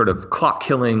sort of clock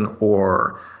killing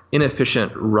or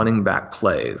inefficient running back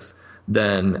plays,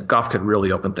 then Goff could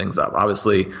really open things up.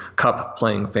 Obviously, Kupp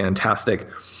playing fantastic.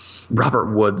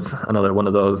 Robert Woods, another one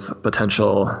of those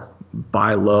potential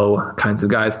buy low kinds of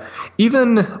guys,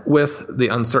 even with the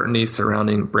uncertainty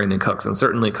surrounding Brandon Cooks. And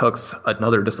certainly Cooks,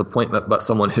 another disappointment, but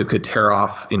someone who could tear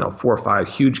off, 4 or 5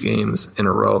 huge games in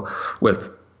a row with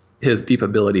his deep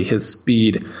ability, his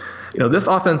speed. This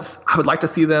offense, I would like to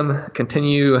see them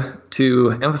continue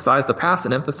to emphasize the pass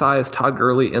and emphasize Todd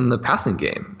Gurley in the passing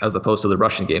game as opposed to the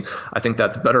rushing game. I think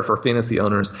that's better for fantasy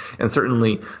owners, and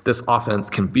certainly this offense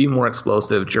can be more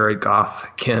explosive. Jared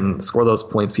Goff can score those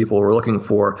points people were looking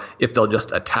for if they'll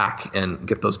just attack and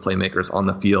get those playmakers on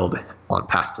the field on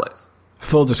pass plays.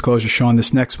 Full disclosure, Sean,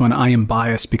 this next one I am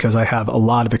biased because I have a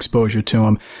lot of exposure to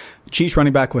him. Chiefs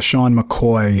running back LeSean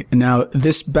McCoy. Now,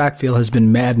 this backfield has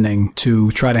been maddening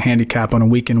to try to handicap on a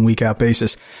week-in, week-out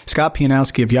basis. Scott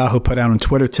Pianowski of Yahoo put out on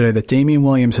Twitter today that Damian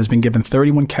Williams has been given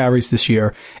 31 carries this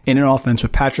year in an offense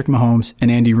with Patrick Mahomes and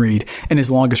Andy Reid, and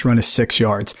his longest run is 6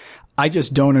 yards. I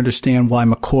just don't understand why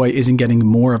McCoy isn't getting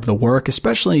more of the work,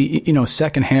 especially,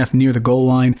 second half near the goal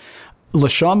line.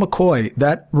 LeSean McCoy,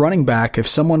 that running back, if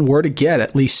someone were to get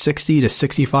at least 60 to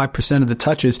 65% of the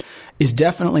touches, is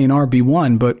definitely an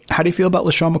RB1. But how do you feel about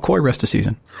LeSean McCoy rest of the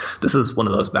season? This is one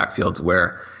of those backfields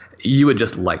where you would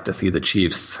just like to see the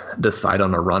Chiefs decide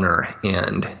on a runner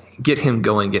and get him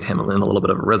going, get him in a little bit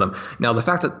of a rhythm. Now, the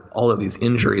fact that all of these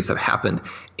injuries have happened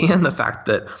and the fact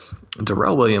that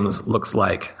Darrell Williams looks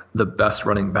like the best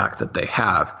running back that they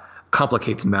have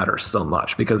complicates matters so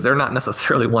much, because they're not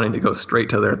necessarily wanting to go straight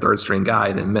to their third string guy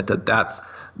and admit that that's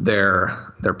their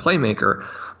playmaker.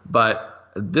 But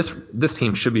this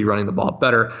team should be running the ball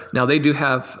better. Now, they do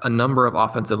have a number of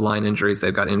offensive line injuries.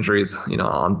 They've got injuries,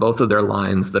 on both of their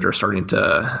lines that are starting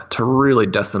to really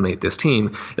decimate this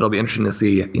team. It'll be interesting to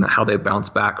see, how they bounce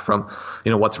back from,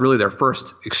 what's really their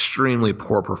first extremely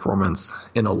poor performance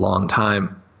in a long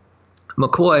time.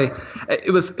 McCoy,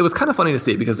 it was kind of funny to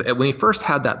see, because when he first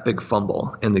had that big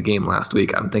fumble in the game last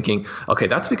week, I'm thinking, okay,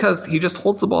 that's because he just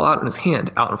holds the ball out in his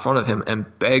hand out in front of him and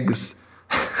begs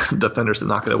defenders to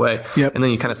knock it away. Yep. And then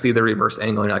you kind of see the reverse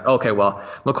angle and you're like, okay, well,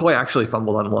 McCoy actually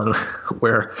fumbled on one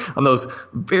where on those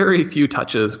very few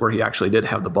touches where he actually did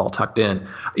have the ball tucked in.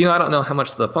 I don't know how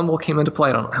much the fumble came into play.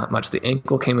 I don't know how much the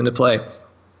ankle came into play.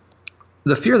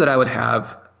 The fear that I would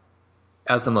have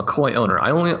as a McCoy owner,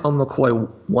 I only own McCoy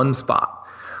one spot,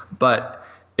 but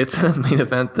it's a main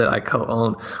event that I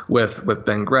co-own with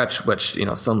Ben Gretsch, which,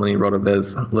 so many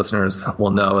RotoViz listeners will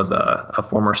know as a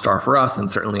former star for us and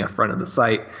certainly a friend of the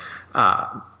site.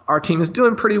 Our team is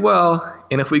doing pretty well,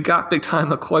 and if we got big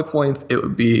time McCoy points, it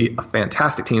would be a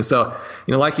fantastic team. So,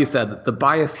 like you said, the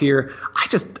bias here,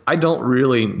 I don't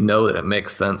really know that it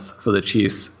makes sense for the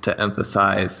Chiefs to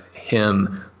emphasize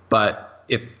him, but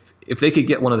if they could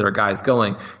get one of their guys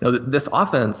going, this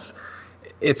offense,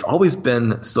 it's always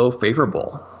been so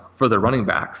favorable for the running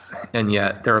backs, and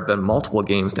yet there have been multiple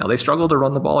games now. They struggled to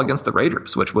run the ball against the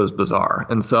Raiders, which was bizarre.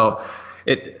 And so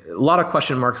a lot of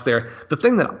question marks there. The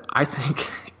thing that I think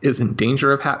is in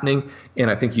danger of happening,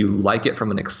 and I think you like it from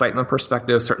an excitement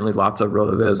perspective, certainly lots of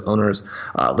RotoViz owners,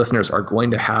 listeners are going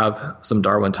to have some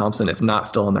Darwin Thompson, if not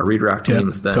still on their redraft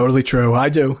teams. Yep, totally true. I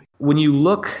do. When you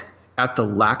look at the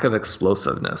lack of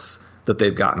explosiveness that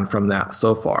they've gotten from that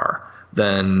so far,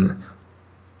 then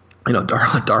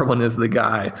Darwin is the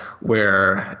guy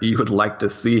where you would like to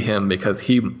see him, because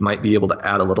he might be able to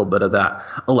add a little bit of that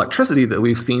electricity that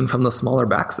we've seen from the smaller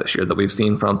backs this year, that we've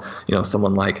seen from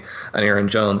someone like an Aaron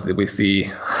Jones that we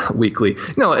see weekly.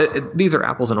 These are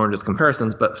apples and oranges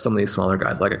comparisons, but some of these smaller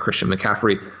guys like a Christian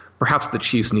McCaffrey, perhaps the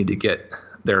Chiefs need to get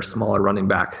their smaller running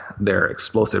back, their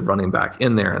explosive running back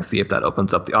in there and see if that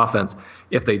opens up the offense.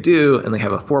 If they do, and they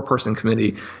have a 4-person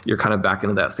committee, you're kind of back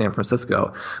into that San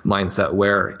Francisco mindset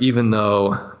where even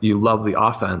though you love the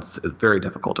offense, it's very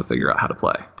difficult to figure out how to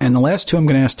play. And the last two I'm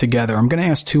going to ask together. I'm going to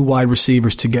ask 2 wide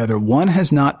receivers together. One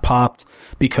has not popped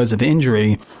because of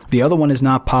injury. The other one has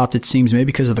not popped, it seems, maybe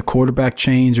because of the quarterback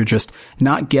change or just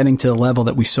not getting to the level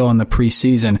that we saw in the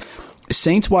preseason.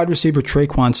 Saints wide receiver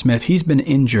Tre'Quan Smith, he's been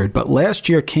injured, but last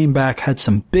year came back, had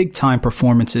some big-time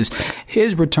performances.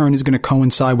 His return is going to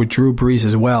coincide with Drew Brees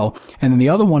as well. And then the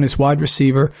other one is wide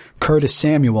receiver Curtis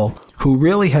Samuel, who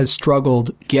really has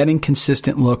struggled getting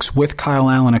consistent looks with Kyle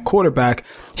Allen at quarterback.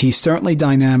 He's certainly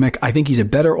dynamic. I think he's a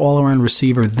better all-around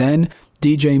receiver than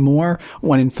DJ Moore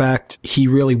when in fact he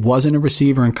really wasn't a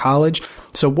receiver in college.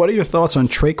 So what are your thoughts on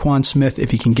Tre'Quan Smith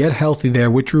if he can get healthy there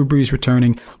with Drew Brees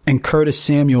returning and Curtis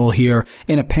Samuel here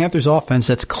in a Panthers offense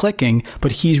that's clicking,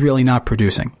 but he's really not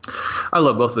producing? I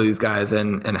love both of these guys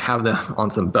and have them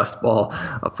on some best ball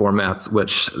formats,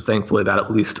 which thankfully that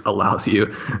at least allows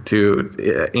you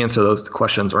to answer those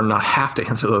questions or not have to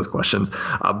answer those questions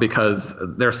because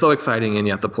they're so exciting and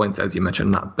yet the points, as you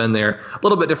mentioned, not been there. A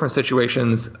little bit different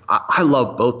situations. I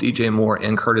love both DJ Moore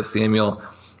and Curtis Samuel.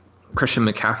 Christian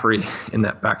McCaffrey in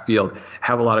that backfield,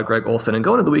 have a lot of Greg Olsen, and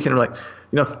going into the weekend, we're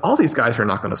like, all these guys are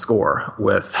not going to score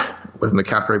with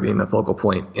McCaffrey being the focal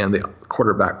point and the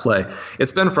quarterback play.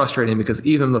 It's been frustrating because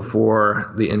even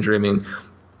before the injury,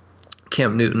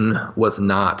 Cam Newton was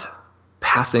not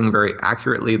passing very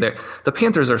accurately. The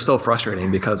Panthers are so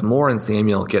frustrating because Moore and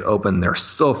Samuel get open. They're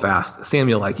so fast.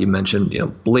 Samuel, like you mentioned,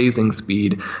 blazing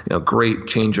speed, great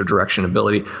change of direction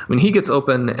ability. He gets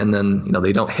open and then,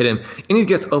 they don't hit him, and he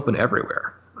gets open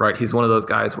everywhere, right? He's one of those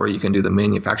guys where you can do the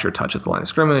manufactured touch at the line of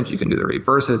scrimmage, you can do the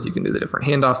reverses, you can do the different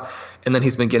handoffs, and then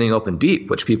he's been getting open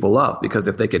deep, which people love because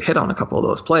if they could hit on a couple of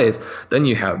those plays, then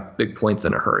you have big points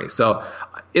in a hurry. So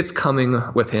it's coming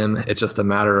with him. It's just a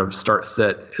matter of start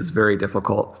sit is very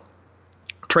difficult.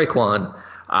 Tre'Quan,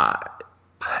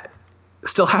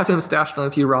 still have him stashed on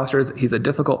a few rosters. He's a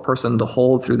difficult person to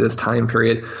hold through this time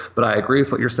period, but I agree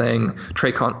with what you're saying.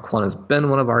 Tre'Quan has been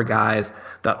one of our guys.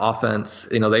 That offense,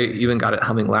 they even got it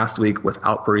humming last week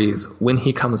without Brees. When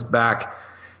he comes back,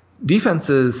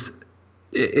 defenses,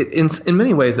 in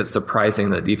many ways, it's surprising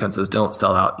that defenses don't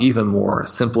sell out even more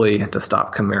simply to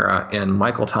stop Kamara and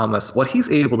Michael Thomas, what he's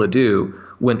able to do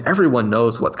when everyone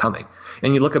knows what's coming.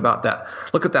 And you look at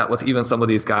that with even some of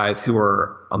these guys who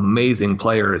are amazing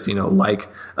players, like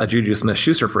Juju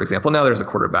Smith-Schuster, for example. Now there's a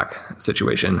quarterback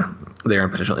situation there,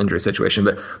 and potential injury situation.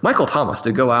 But Michael Thomas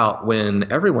to go out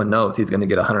when everyone knows he's going to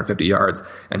get 150 yards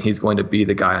and he's going to be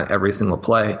the guy on every single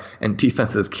play, and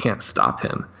defenses can't stop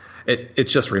him.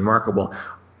 It's just remarkable.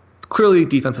 Clearly,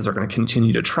 defenses are going to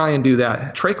continue to try and do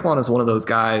that. Tre'Quan is one of those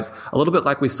guys, a little bit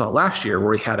like we saw last year,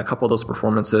 where he had a couple of those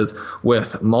performances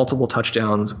with multiple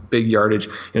touchdowns, big yardage.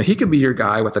 He could be your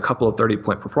guy with a couple of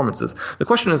 30-point performances. The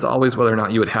question is always whether or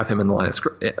not you would have him in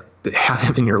the have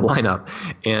him in your lineup.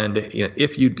 And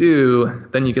if you do,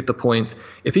 then you get the points.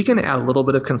 If he can add a little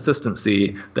bit of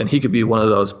consistency, then he could be one of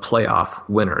those playoff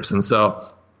winners. And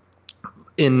so,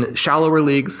 in shallower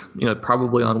leagues,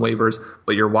 probably on waivers,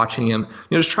 but you're watching him,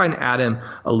 just try and add him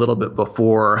a little bit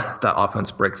before that offense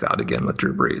breaks out again with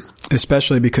Drew Brees.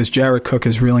 Especially because Jared Cook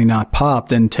has really not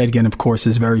popped, and Ted Ginn, of course,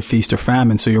 is very feast or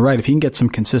famine. So you're right. If he can get some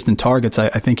consistent targets, I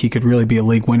think he could really be a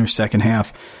league winner second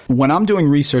half. When I'm doing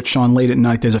research, Sean, late at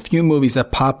night, there's a few movies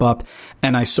that pop up,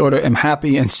 and I sort of am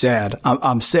happy and sad.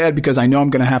 I'm sad because I know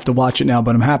I'm going to have to watch it now,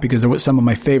 but I'm happy because some of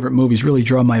my favorite movies really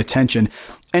draw my attention.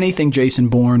 Anything Jason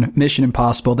Bourne, Mission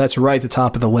Impossible, that's right at the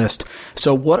top of the list.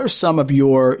 So what are some of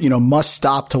your, must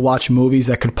stop to watch movies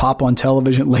that could pop on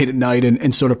television late at night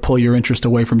and sort of pull your interest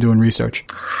away from doing research?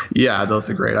 Yeah, those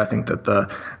are great. I think that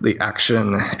the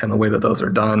action and the way that those are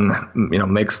done,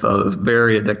 makes those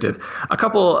very addictive. A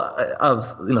couple of,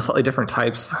 slightly different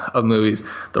types of movies.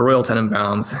 The Royal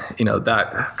Tenenbaums,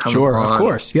 that comes on. Sure, of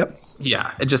course. Yep.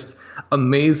 Yeah, it just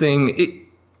amazing.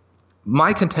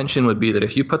 My contention would be that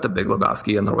if you put The Big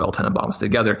Lebowski and The Royal Tenenbaums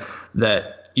together,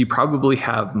 that you probably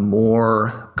have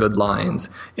more good lines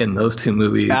in those two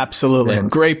movies. Absolutely. Than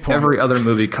great point. Every other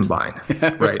movie combined.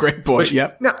 Right? Great point. Which,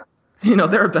 yep. Now,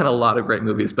 there have been a lot of great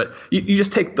movies, but you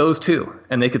just take those two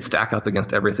and they could stack up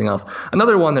against everything else.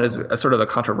 Another one that is a sort of a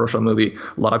controversial movie,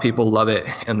 a lot of people love it,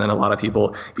 and then a lot of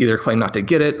people either claim not to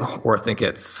get it or think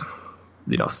it's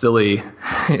silly,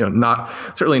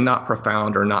 certainly not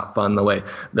profound or not fun the way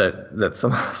that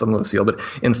some of us feel. But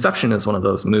Inception is one of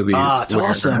those movies. It's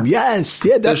awesome. Yes.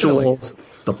 Yeah, definitely. Visuals,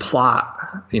 the plot,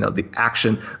 the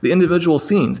action, the individual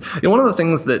scenes. One of the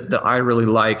things that I really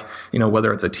like,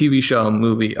 whether it's a TV show, a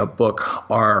movie, a book,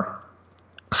 are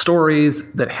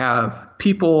stories that have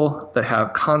people, that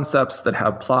have concepts, that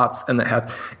have plots, and that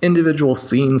have individual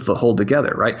scenes that hold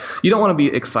together, right? You don't want to be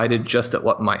excited just at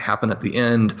what might happen at the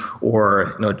end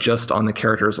or, just on the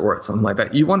characters or something like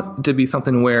that. You want it to be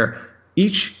something where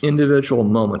each individual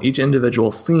moment, each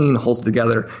individual scene holds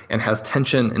together and has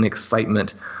tension and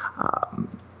excitement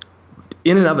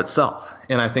in and of itself.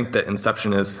 And I think that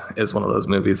Inception is one of those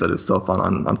movies that is so fun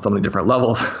on so many different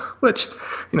levels, which,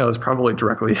 is probably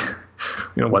directly,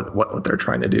 what they're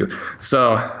trying to do.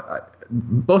 So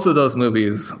both of those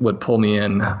movies would pull me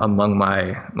in among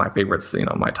my favorites,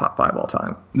 my top 5 all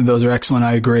time. Those are excellent.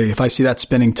 I agree. If I see that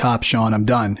spinning top, Sean, I'm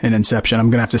done in Inception. I'm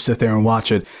going to have to sit there and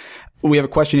watch it. We have a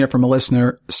question here from a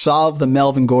listener. Solve the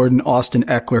Melvin Gordon, Austin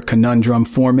Ekeler conundrum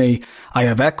for me. I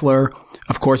have Ekeler.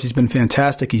 Of course, he's been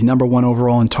fantastic. He's number 1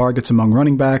 overall in targets among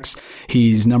running backs.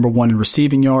 He's number 1 in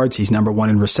receiving yards. He's number 1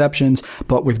 in receptions.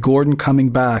 But with Gordon coming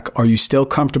back, are you still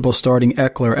comfortable starting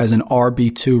Ekeler as an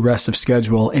RB2 rest of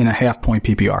schedule in a half-point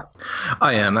PPR?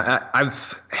 I am.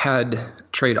 I've had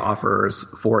trade offers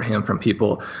for him from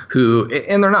people who,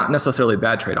 and they're not necessarily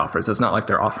bad trade offers. It's not like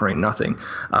they're offering nothing.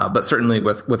 But certainly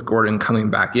with Gordon coming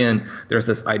back in, there's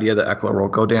this idea that Ekeler will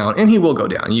go down, and he will go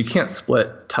down. You can't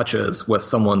split touches with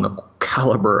someone the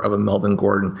caliber of a Melvin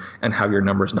Gordon and have your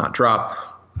numbers not drop.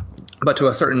 But to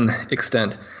a certain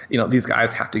extent, these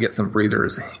guys have to get some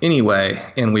breathers anyway,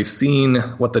 and we've seen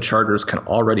what the Chargers can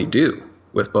already do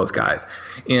with both guys.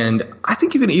 And I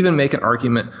think you can even make an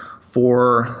argument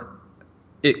for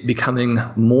it becoming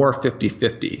more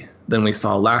 50-50 than we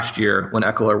saw last year when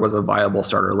Ekeler was a viable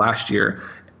starter last year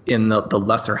in the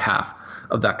lesser half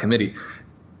of that committee.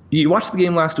 You watched the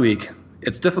game last week.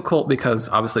 It's difficult because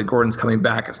obviously Gordon's coming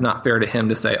back. It's not fair to him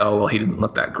to say, oh, well, he didn't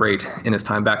look that great in his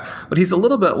time back. But he's a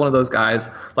little bit one of those guys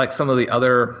like some of the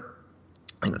other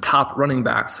top running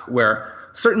backs where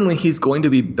certainly he's going to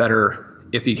be better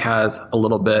if he has a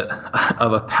little bit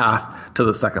of a path to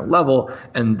the second level,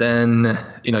 and then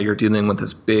you're dealing with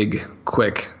this big,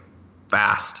 quick,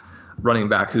 fast running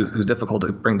back who's difficult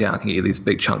to bring down, can get you these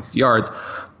big chunk yards.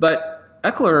 But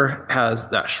Ekeler has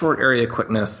that short area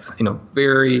quickness,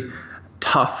 very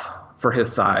tough for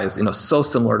his size, so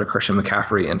similar to Christian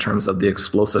McCaffrey in terms of the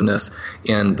explosiveness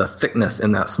and the thickness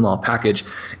in that small package.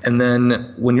 And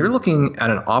then when you're looking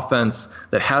at an offense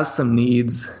that has some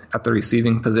needs at the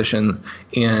receiving position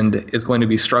and is going to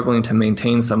be struggling to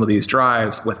maintain some of these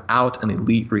drives without an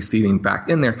elite receiving back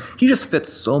in there, he just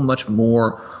fits so much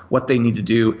more what they need to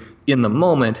do in the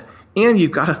moment. And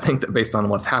you've got to think that based on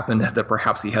what's happened, that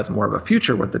perhaps he has more of a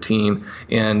future with the team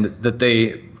and that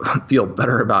they feel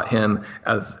better about him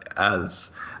as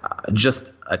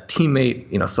just a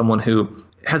teammate, someone who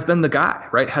has been the guy,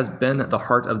 right? Has been the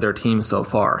heart of their team so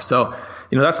far. So,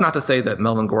 that's not to say that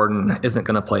Melvin Gordon isn't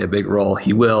going to play a big role.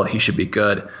 He will. He should be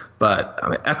good. But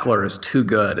Ekeler is too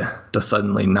good to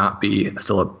suddenly not be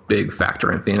still a big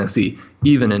factor in fantasy,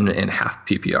 even in half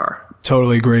PPR.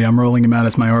 Totally agree. I'm rolling him out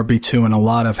as my RB2 in a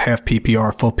lot of half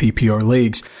PPR, full PPR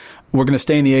leagues. We're going to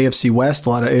stay in the AFC West. A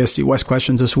lot of AFC West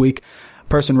questions this week.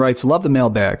 Person writes, love the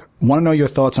mailbag. Want to know your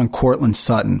thoughts on Courtland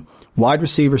Sutton. Wide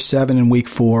receiver 7 in week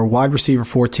 4, wide receiver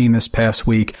 14 this past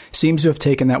week. Seems to have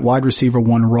taken that wide receiver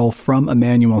 1 role from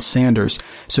Emmanuel Sanders.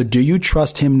 So do you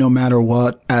trust him no matter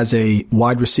what as a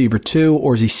wide receiver 2,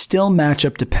 or is he still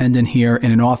matchup dependent here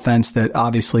in an offense that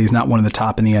obviously is not one of the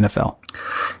top in the NFL?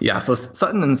 Yeah, so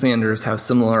Sutton and Sanders have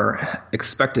similar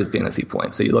expected fantasy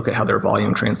points. So you look at how their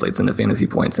volume translates into fantasy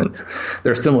points, and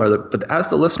they're similar. But as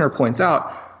the listener points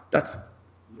out, that's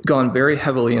gone very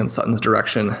heavily in Sutton's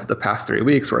direction the past 3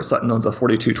 weeks, where Sutton owns a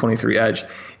 42-23 edge.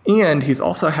 And he's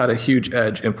also had a huge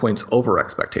edge in points over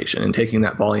expectation and taking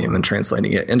that volume and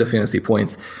translating it into fantasy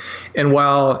points. And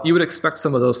while you would expect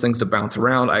some of those things to bounce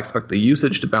around, I expect the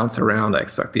usage to bounce around, I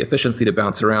expect the efficiency to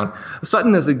bounce around.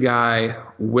 Sutton is a guy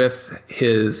with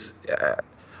his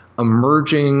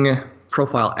emerging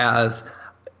profile as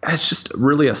just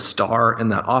really a star in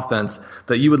that offense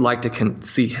that you would like to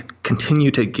see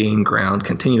continue to gain ground,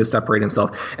 continue to separate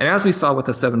himself. And as we saw with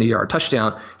the 70-yard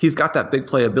touchdown, he's got that big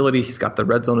play ability. He's got the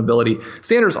red zone ability.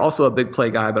 Sanders also a big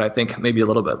play guy, but I think maybe a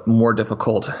little bit more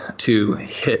difficult to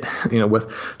hit, with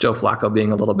Joe Flacco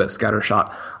being a little bit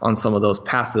scattershot on some of those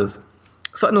passes.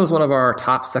 Sutton was one of our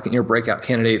top second-year breakout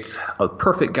candidates, a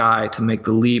perfect guy to make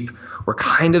the leap. We're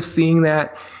kind of seeing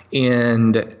that.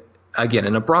 And again,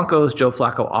 in a Broncos Joe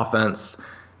Flacco offense,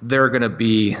 there are going to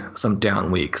be some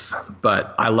down weeks,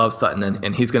 but I love Sutton,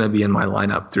 and he's going to be in my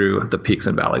lineup through the peaks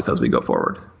and valleys as we go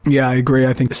forward. Yeah, I agree.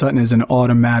 I think Sutton is an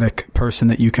automatic person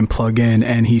that you can plug in,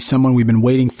 and he's someone we've been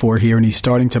waiting for here, and he's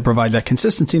starting to provide that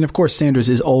consistency. And of course, Sanders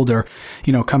is older,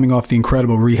 coming off the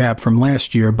incredible rehab from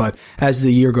last year, but as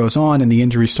the year goes on and the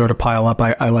injuries start to pile up,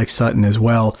 I like Sutton as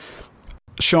well.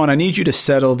 Sean, I need you to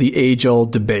settle the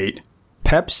age-old debate.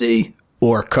 Pepsi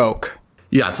or Coke?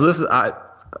 Yeah, so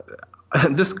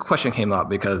this question came up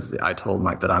because I told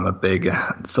Mike that I'm a big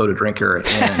soda drinker,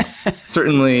 and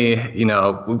certainly,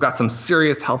 we've got some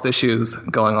serious health issues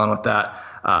going on with that.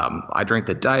 I drink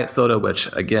the diet soda, which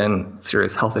again,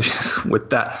 serious health issues with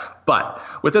that. But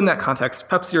within that context,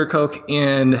 Pepsi or Coke.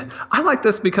 And I like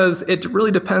this because it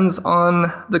really depends on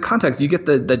the context. You get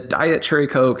the diet cherry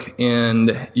Coke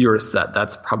and you're set.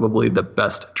 That's probably the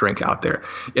best drink out there.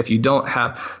 If you don't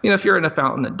have, if you're in a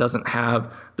fountain that doesn't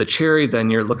have the cherry, then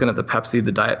you're looking at the Pepsi.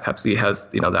 The diet Pepsi has,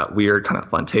 that weird kind of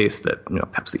fun taste that,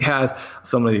 Pepsi has.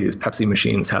 Some of these Pepsi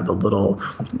machines have the little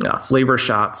flavor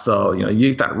shots. So, you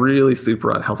get that really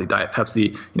super unhealthy diet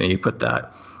Pepsi. You put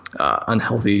that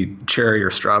unhealthy cherry or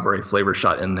strawberry flavor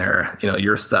shot in there,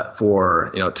 you're set for,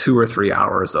 2 or 3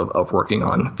 hours of working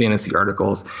on fantasy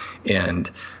articles, and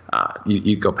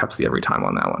you go Pepsi every time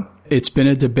on that one. It's been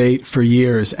a debate for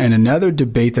years, and another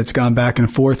debate that's gone back and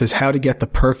forth is how to get the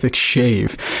perfect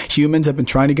shave. Humans have been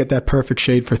trying to get that perfect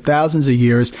shave for thousands of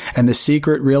years, and the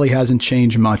secret really hasn't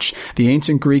changed much. The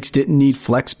ancient Greeks didn't need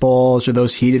flex balls or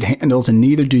those heated handles, and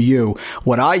neither do you.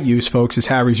 What I use, folks, is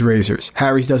Harry's razors.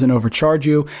 Harry's doesn't overcharge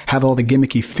you, have all the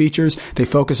gimmicky features. They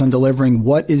focus on delivering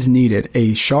what is needed,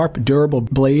 a sharp, durable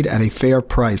blade at a fair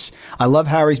price. I love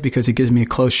Harry's because it gives me a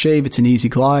close shave. It's an easy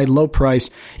glide, low price.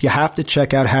 You have to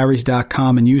check out Harry's.com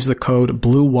and use the code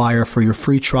BLUEWIRE for your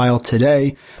free trial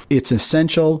today. It's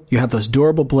essential. You have those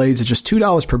durable blades at just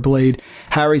 $2 per blade.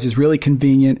 Harry's is really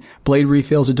convenient. Blade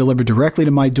refills are delivered directly to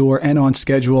my door and on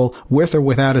schedule, with or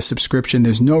without a subscription.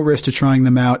 There's no risk to trying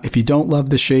them out. If you don't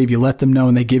love the shave, you let them know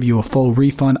and they give you a full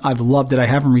refund. I've loved it. I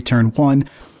haven't returned one.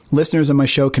 Listeners of my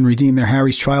show can redeem their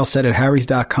Harry's trial set at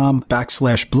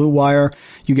harrys.com/BlueWire.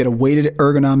 You get a weighted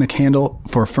ergonomic handle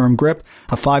for a firm grip,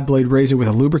 a 5-blade razor with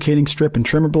a lubricating strip and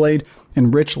trimmer blade,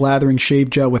 and rich lathering shave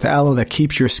gel with aloe that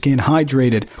keeps your skin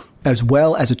hydrated, as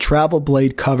well as a travel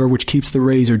blade cover which keeps the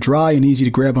razor dry and easy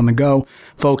to grab on the go.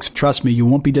 Folks, trust me, you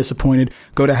won't be disappointed.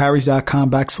 Go to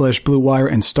harrys.com/BlueWire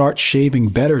and start shaving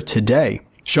better today.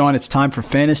 Sean, it's time for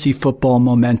fantasy football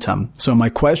momentum. So my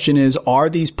question is, are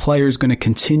these players going to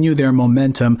continue their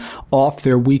momentum off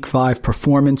their week 5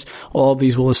 performance? All of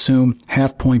these will assume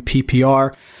half-point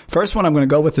PPR. First one I'm going to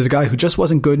go with is a guy who just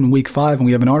wasn't good in week 5, and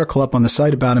we have an article up on the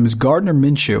site about him, is Gardner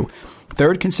Minshew.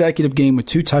 Third consecutive game with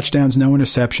 2 touchdowns, no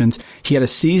interceptions. He had a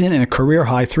season and a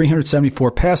career-high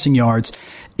 374 passing yards.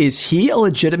 Is he a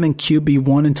legitimate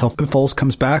QB1 until Foles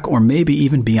comes back, or maybe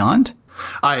even beyond?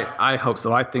 I hope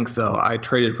so. I think so. I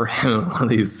traded for him in one of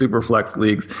these super flex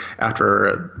leagues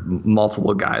after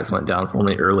multiple guys went down for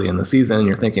me early in the season. And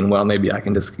you're thinking, well, maybe I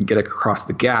can just get across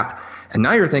the gap. And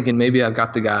now you're thinking maybe I've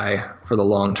got the guy for the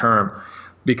long term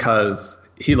because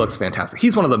he looks fantastic.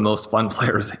 He's one of the most fun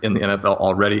players in the NFL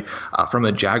already from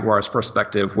a Jaguars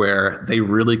perspective, where they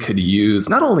really could use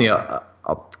not only a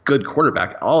good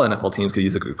quarterback. All NFL teams could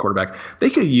use a good quarterback.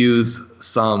 They could use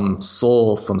some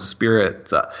soul, some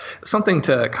spirit, something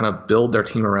to kind of build their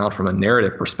team around from a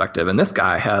narrative perspective. And this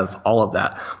guy has all of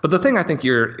that. But the thing I think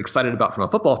you're excited about from a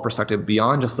football perspective,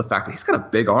 beyond just the fact that he's got a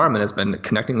big arm and has been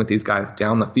connecting with these guys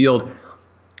down the field,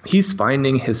 he's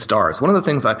finding his stars. One of the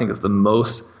things I think is the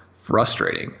most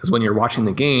frustrating is when you're watching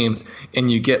the games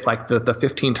and you get like the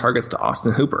 15 targets to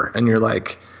Austin Hooper and you're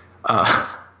like,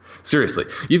 seriously,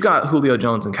 you've got Julio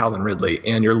Jones and Calvin Ridley,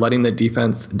 and you're letting the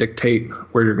defense dictate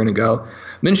where you're going to go.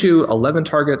 Minshew, 11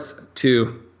 targets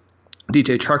to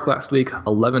DJ Chark last week,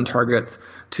 11 targets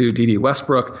to D.D.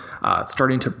 Westbrook,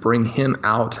 starting to bring him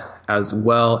out as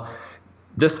well.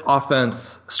 This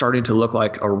offense starting to look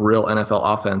like a real NFL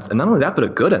offense, and not only that, but a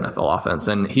good NFL offense.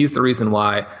 And he's the reason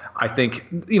why I think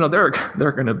there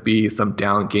are going to be some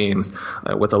down games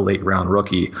with a late round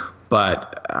rookie,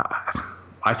 but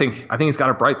I think he's got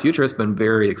a bright future. It's been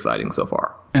very exciting so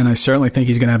far. And I certainly think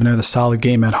he's going to have another solid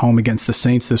game at home against the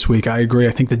Saints this week. I agree.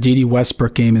 I think the D.D.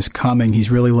 Westbrook game is coming. He's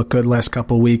really looked good last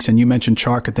couple of weeks. And you mentioned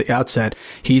Chark at the outset.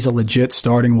 He's a legit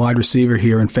starting wide receiver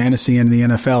here in fantasy and in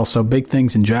the NFL. So big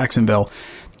things in Jacksonville.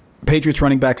 Patriots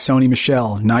running back Sony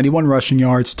Michel, 91 rushing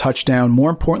yards, touchdown.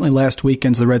 More importantly, last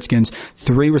weekend's the Redskins,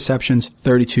 3 receptions,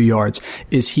 32 yards.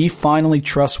 Is he finally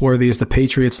trustworthy as the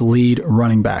Patriots' lead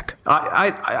running back?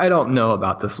 I don't know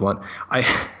about this one.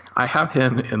 I have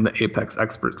him in the Apex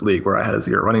Experts League where I had a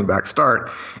 0 running back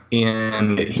start,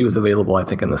 and he was available, I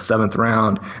think, in the 7th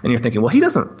round. And you're thinking, well, he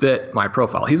doesn't fit my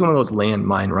profile. He's one of those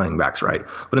landmine running backs, right?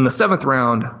 But in the 7th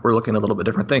round, we're looking at a little bit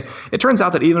different thing. It turns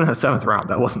out that even in the 7th round,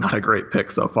 that was not a great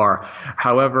pick so far.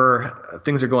 However,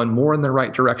 things are going more in the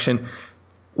right direction.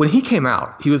 When he came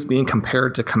out, he was being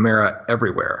compared to Kamara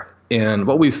everywhere. And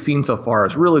what we've seen so far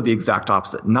is really the exact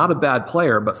opposite. Not a bad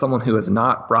player, but someone who has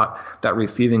not brought that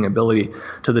receiving ability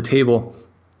to the table.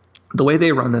 The way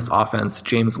they run this offense,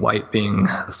 James White being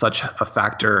such a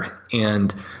factor,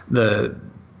 and the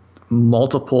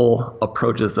multiple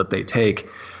approaches that they take,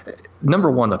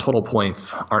 number one, the total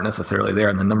points aren't necessarily there.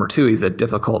 And then number two, he's a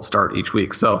difficult start each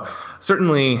week. So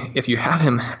certainly if you have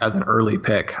him as an early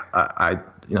pick, I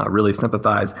really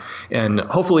sympathize. And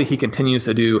hopefully he continues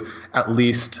to do at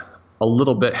least a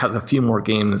little bit, has a few more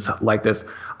games like this.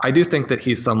 I do think that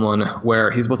he's someone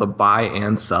where he's both a buy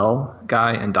and sell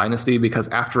guy in Dynasty, because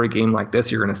after a game like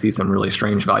this, you're going to see some really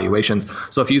strange valuations.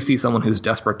 So if you see someone who's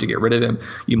desperate to get rid of him,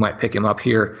 you might pick him up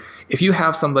here. If you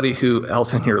have somebody who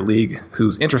else in your league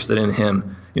who's interested in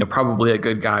him, probably a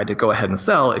good guy to go ahead and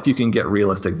sell if you can get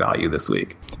realistic value this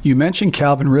week. You mentioned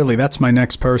Calvin Ridley. That's my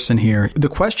next person here. The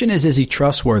question is he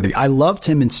trustworthy? I loved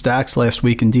him in stacks last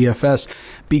week in DFS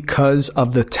because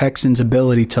of the Texans'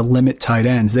 ability to limit tight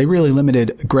ends. They really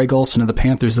limited Greg Olsen of the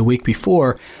Panthers the week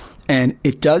before. And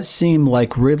it does seem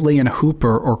like Ridley and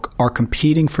Hooper are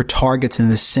competing for targets in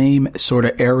the same sort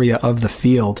of area of the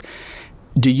field.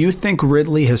 Do you think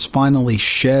Ridley has finally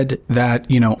shed that,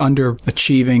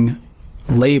 underachieving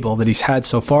label that he's had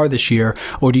so far this year,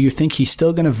 or do you think he's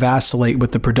still going to vacillate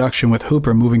with the production with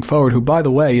Hooper moving forward, who, by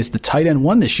the way, is the tight end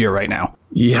one this year right now?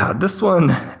 Yeah, this one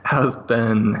has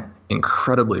been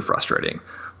incredibly frustrating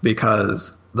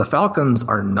because the Falcons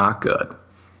are not good.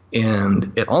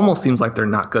 And it almost seems like they're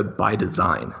not good by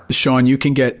design. Sean, you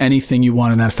can get anything you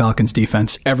want in that Falcons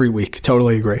defense every week.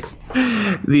 Totally agree.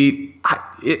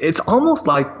 It's almost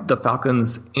like the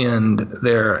Falcons and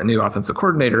their new offensive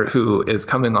coordinator, who is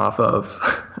coming off of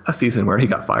a season where he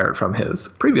got fired from his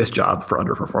previous job for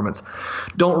underperformance,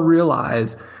 don't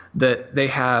realize that they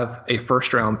have a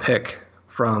first-round pick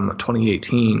from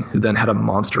 2018 who then had a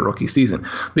monster rookie season.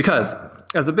 Because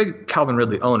as a big Calvin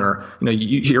Ridley owner,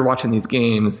 you're watching these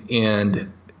games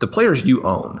and the players you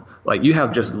own, like you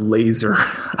have just laser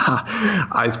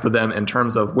eyes for them in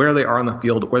terms of where they are on the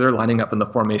field, where they're lining up in the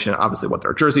formation, obviously what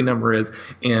their jersey number is,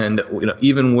 and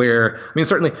even where.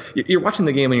 Certainly you're watching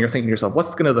the game and you're thinking to yourself,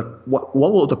 what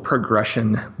will the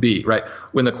progression be, right?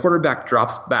 When the quarterback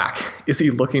drops back, is he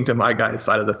looking to my guy's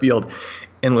side of the field?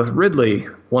 And with Ridley,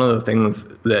 one of the things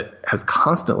that has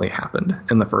constantly happened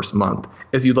in the first month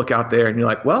is you look out there and you're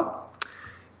like, well,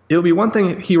 it would be one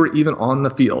thing if he were even on the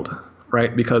field,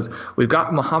 right? Because we've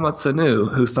got Mohamed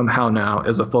Sanu, who somehow now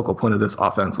is a focal point of this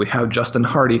offense. We have Justin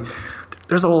Hardy.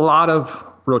 There's a lot of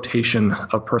rotation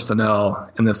of personnel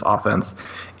in this offense.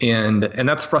 And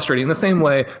that's frustrating in the same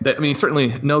way that,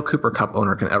 certainly no Cooper Kupp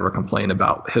owner can ever complain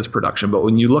about his production. But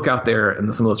when you look out there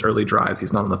in some of those early drives,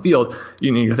 he's not on the field,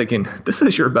 you're thinking, this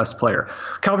is your best player.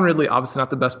 Calvin Ridley, obviously not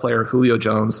the best player. Julio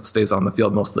Jones stays on the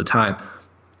field most of the time.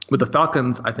 But the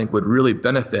Falcons, I think, would really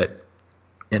benefit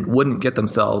and wouldn't get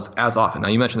themselves as often. Now,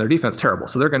 you mentioned their defense terrible,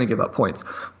 so they're going to give up points.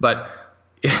 But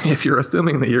if you're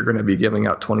assuming that you're going to be giving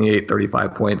out 28,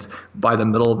 35 points by the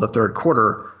middle of the third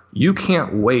quarter, you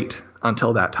can't wait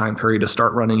until that time period to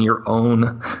start running your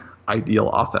own ideal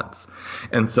offense.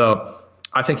 And so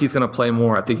I think he's going to play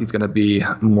more. I think he's going to be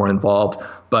more involved.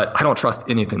 But I don't trust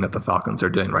anything that the Falcons are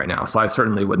doing right now. So I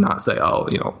certainly would not say,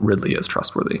 Ridley is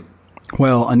trustworthy.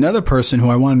 Well, another person who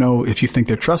I want to know if you think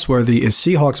they're trustworthy is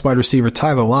Seahawks wide receiver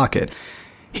Tyler Lockett.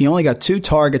 He only got 2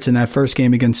 targets in that first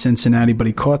game against Cincinnati, but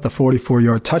he caught the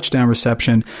 44-yard touchdown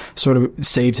reception, sort of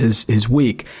saved his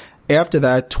week. After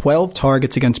that, 12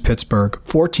 targets against Pittsburgh,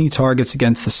 14 targets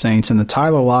against the Saints, and the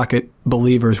Tyler Lockett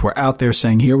believers were out there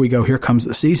saying, here we go, here comes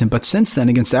the season. But since then,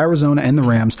 against Arizona and the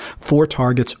Rams, 4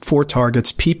 targets,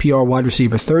 PPR wide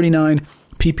receiver 39,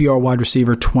 PPR wide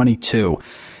receiver 22.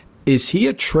 Is he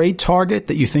a trade target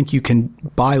that you think you can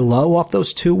buy low off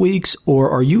those 2 weeks, or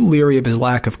are you leery of his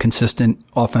lack of consistent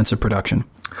offensive production?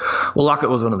 Well, Lockett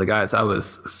was one of the guys I was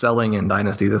selling in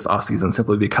Dynasty this offseason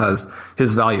simply because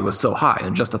his value was so high,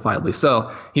 and justifiably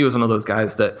so. He was one of those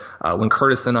guys that when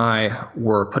Curtis and I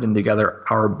were putting together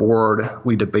our board,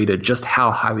 we debated just how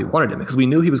high we wanted him because we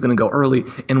knew he was going to go early,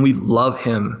 and we love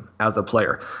him as a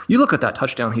player. You look at that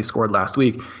touchdown he scored last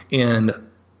week, and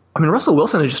Russell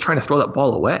Wilson is just trying to throw that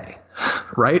ball away,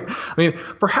 right?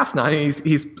 Perhaps not.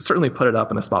 He's certainly put it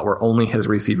up in a spot where only his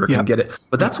receiver can get it.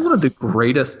 But that's one of the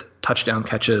greatest touchdown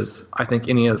catches I think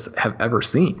any of us have ever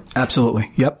seen. Absolutely.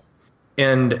 Yep.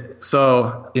 And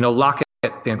so, Lockett,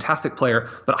 fantastic player,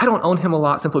 but I don't own him a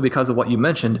lot simply because of what you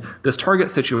mentioned, this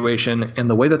target situation and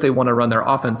the way that they want to run their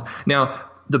offense. Now,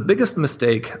 the biggest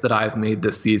mistake that I've made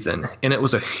this season, and it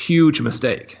was a huge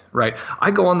mistake, right?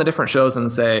 I go on the different shows and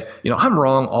say, I'm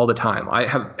wrong all the time. I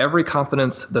have every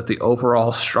confidence that the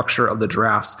overall structure of the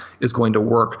drafts is going to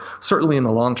work. Certainly in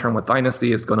the long term with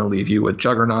Dynasty, it's going to leave you with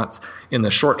juggernauts. In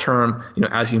the short term,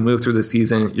 as you move through the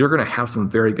season, you're going to have some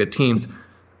very good teams.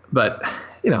 But,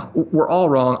 we're all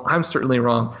wrong. I'm certainly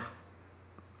wrong.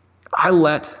 I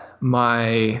let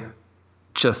my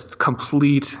just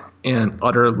complete and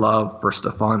utter love for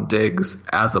Stephon Diggs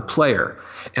as a player.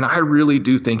 And I really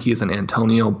do think he's an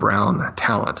Antonio Brown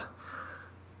talent.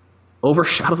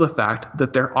 Overshadow the fact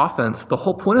that their offense, the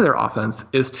whole point of their offense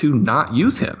is to not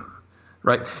use him.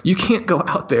 Right? You can't go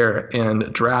out there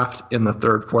and draft in the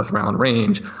 3rd, 4th round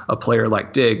range a player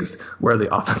like Diggs where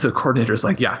the offensive coordinator is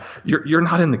like, yeah, you're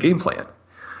not in the game plan.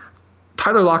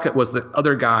 Tyler Lockett was the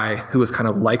other guy who was kind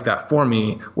of like that for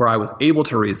me, where I was able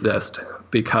to resist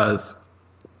because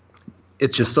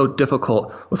it's just so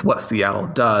difficult with what Seattle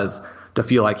does to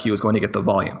feel like he was going to get the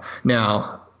volume.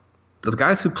 Now, the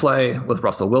guys who play with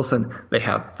Russell Wilson, they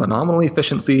have phenomenal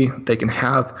efficiency. They can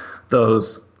have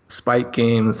those spike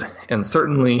games, and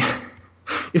certainly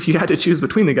if you had to choose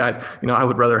between the guys, I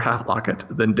would rather have Lockett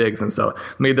than Diggs, and so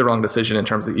made the wrong decision in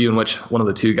terms of even which one of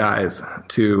the two guys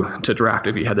to draft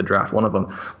if you had to draft one of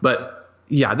them. But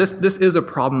yeah, this is a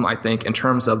problem, I think, in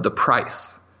terms of the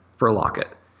price for Lockett,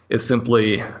 is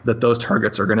simply that those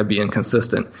targets are going to be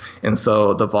inconsistent, and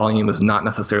so the volume is not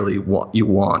necessarily what you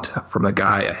want from a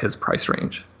guy at his price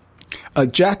range.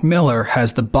 Jack Miller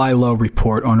has the Buy Low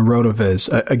report on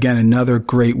RotoViz. Again, another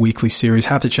great weekly series.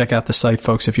 Have to check out the site,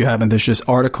 folks, if you haven't. There's just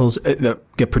articles that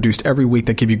get produced every week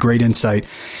that give you great insight.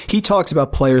 He talks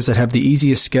about players that have the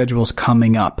easiest schedules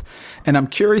coming up. And I'm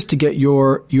curious to get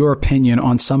your opinion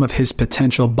on some of his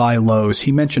potential buy lows.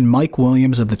 He mentioned Mike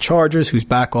Williams of the Chargers, who's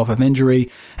back off of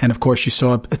injury. And of course, you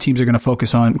saw teams are going to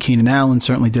focus on Keenan Allen,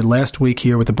 certainly did last week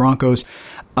here with the Broncos.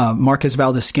 Marquez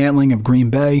Valdes-Scantling of Green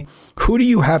Bay. Who do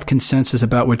you have consensus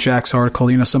about with Jack's article?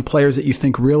 Some players that you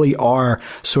think really are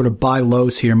sort of buy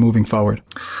lows here moving forward.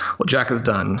 Well, Jack has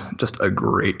done just a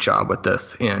great job with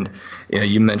this. And,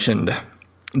 you mentioned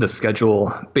the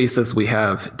schedule basis. We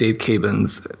have Dave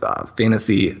Cabin's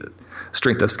fantasy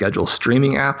strength of schedule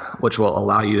streaming app, which will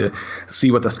allow you to see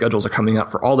what the schedules are coming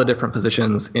up for all the different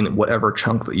positions in whatever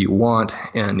chunk that you want,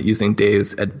 and using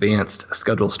Dave's advanced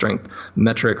schedule strength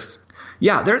metrics.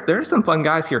 Yeah, there are some fun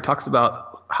guys here. Talks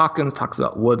about Hopkins, talks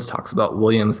about Woods, talks about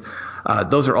Williams.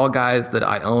 Those are all guys that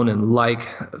I own and like.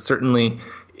 Certainly,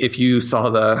 if you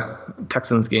saw the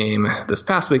Texans game this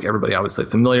past week, everybody obviously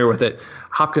familiar with it.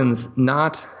 Hopkins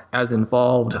not as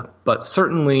involved, but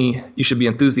certainly you should be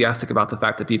enthusiastic about the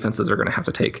fact that defenses are going to have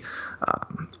to take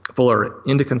Fuller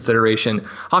into consideration.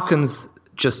 Hopkins,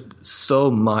 just so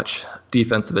much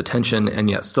defensive attention and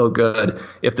yet so good.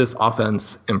 If this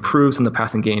offense improves in the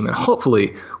passing game, and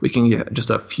hopefully we can get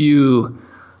just a few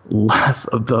less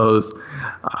of those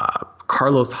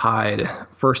Carlos Hyde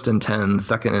 1st and 10,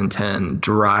 2nd and 10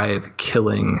 drive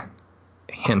killing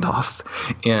handoffs,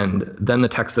 and then the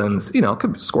Texans,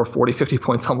 could score 40, 50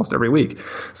 points almost every week.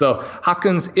 So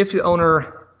Hopkins, if the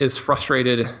owner is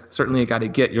frustrated, certainly a guy to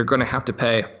get. You're going to have to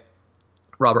pay.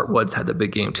 Robert Woods had the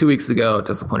big game 2 weeks ago,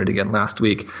 disappointed again last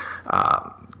week.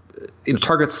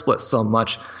 Targets split so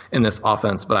much in this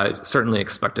offense, but I certainly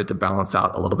expect it to balance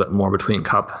out a little bit more between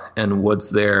Kupp and Woods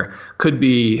there. Could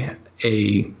be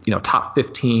a top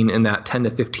 15 in that 10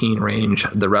 to 15 range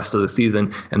the rest of the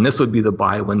season, and this would be the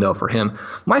buy window for him.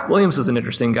 Mike Williams is an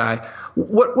interesting guy.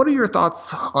 What are your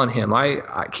thoughts on him?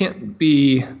 I can't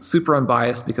be super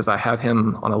unbiased because I have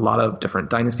him on a lot of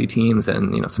different dynasty teams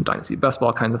and some dynasty best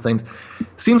ball kinds of things.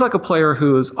 Seems like a player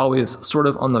who is always sort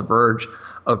of on the verge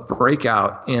of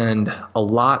breakout and a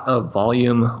lot of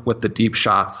volume with the deep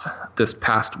shots this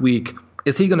past week.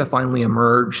 Is he going to finally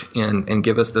emerge and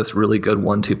give us this really good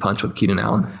 1-2 punch with Keenan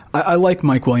Allen? I like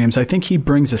Mike Williams. I think he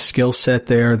brings a skill set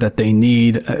there that they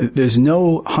need. There's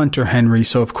no Hunter Henry,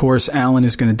 so of course Allen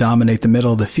is going to dominate the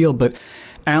middle of the field, but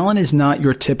Allen is not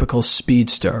your typical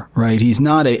speedster, right? He's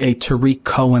not a Tariq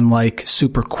Cohen-like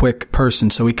super quick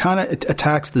person. So he kind of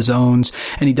attacks the zones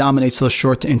and he dominates those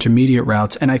short to intermediate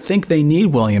routes. And I think they need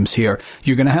Williams here.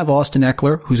 You're going to have Austin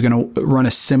Eckler, who's going to run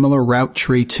a similar route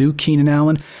tree to Keenan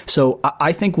Allen. So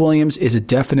I think Williams is a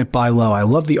definite buy low. I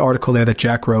love the article there that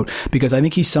Jack wrote because I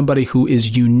think he's somebody who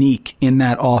is unique in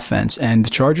that offense. And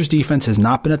the Chargers defense has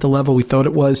not been at the level we thought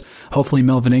it was. Hopefully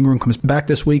Melvin Ingram comes back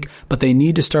this week, but they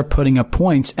need to start putting up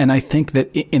points. And I think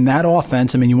that in that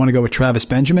offense, you want to go with Travis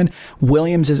Benjamin,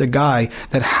 Williams is a guy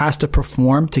that has to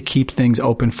perform to keep things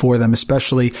open for them,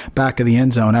 especially back of the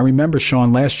end zone. I remember,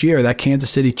 Sean, last year, that Kansas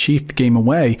City Chiefs game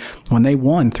away, when they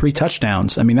won 3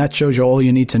 touchdowns. That shows you all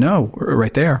you need to know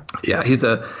right there. Yeah,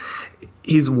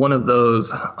 he's one of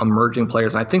those emerging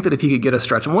players. And I think that if he could get a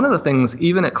stretch, and one of the things,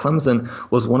 even at Clemson,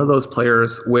 was one of those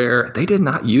players where they did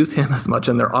not use him as much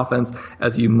in their offense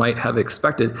as you might have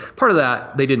expected. Part of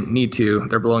that, they didn't need to.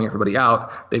 They're blowing everybody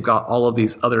out. They've got all of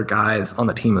these other guys on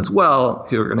the team as well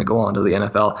who are going to go on to the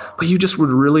NFL. But you just would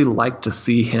really like to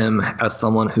see him as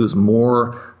someone who's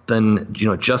more than,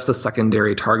 just a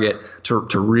secondary target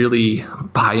to really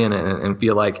buy in and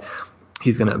feel like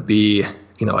he's going to be,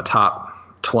 a top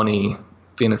 20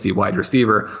 fantasy wide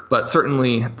receiver. But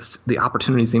certainly the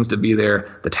opportunity seems to be there.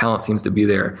 The talent seems to be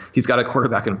there. He's got a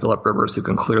quarterback in Phillip Rivers who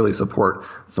can clearly support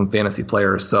some fantasy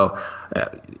players. So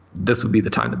this would be the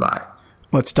time to buy.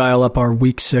 Let's dial up our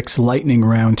Week 6 lightning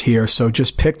round here. So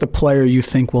just pick the player you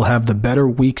think will have the better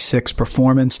Week 6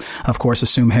 performance. Of course,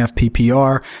 assume half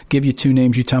PPR. Give you 2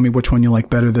 names. You tell me which one you like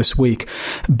better this week.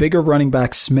 Bigger running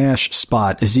back smash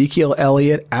spot, Ezekiel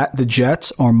Elliott at the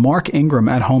Jets or Mark Ingram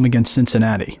at home against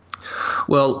Cincinnati?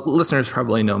 Well, listeners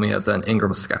probably know me as an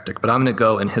Ingram skeptic, but I'm going to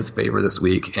go in his favor this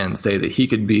week and say that he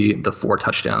could be the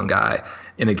 4-touchdown guy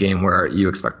in a game where you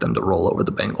expect them to roll over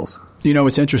the Bengals.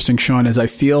 What's interesting, Sean, is I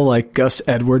feel like Gus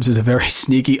Edwards is a very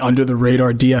sneaky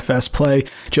under-the-radar DFS play,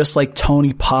 just like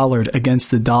Tony Pollard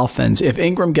against the Dolphins. If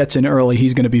Ingram gets in early,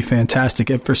 he's going to be fantastic.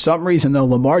 If for some reason, though,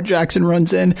 Lamar Jackson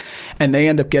runs in and they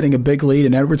end up getting a big lead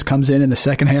and Edwards comes in the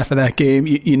second half of that game,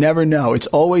 you never know. It's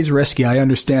always risky. I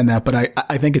understand that, but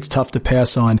I think it's tough to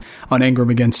pass on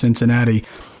Ingram against Cincinnati.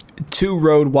 2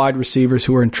 road wide receivers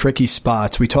who are in tricky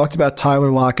spots. We talked about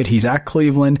Tyler Lockett. He's at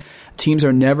Cleveland. Teams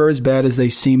are never as bad as they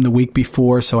seem the week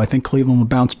before, so I think Cleveland will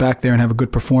bounce back there and have a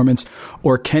good performance.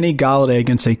 Or Kenny Golladay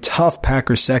against a tough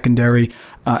Packers secondary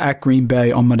at Green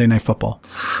Bay on Monday Night Football.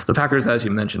 The Packers, as you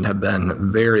mentioned, have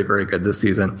been very, very good this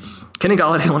season. Kenny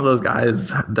Golladay, one of those guys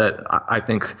that I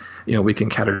think we can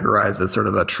categorize as sort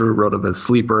of a true RotoViz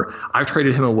sleeper. I've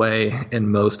traded him away in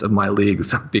most of my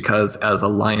leagues because as a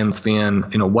Lions fan,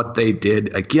 what they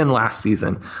did again last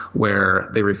season where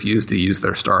they refused to use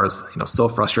their stars, so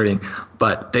frustrating,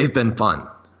 but they've been fun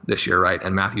this year, right?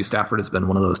 And Matthew Stafford has been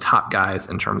one of those top guys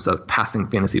in terms of passing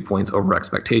fantasy points over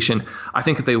expectation. I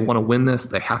think if they want to win this,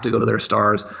 they have to go to their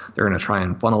stars. They're going to try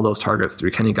and funnel those targets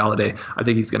through Kenny Golladay. I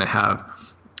think he's going to have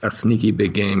a sneaky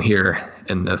big game here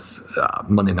in this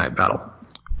Monday night battle.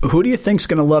 Who do you think's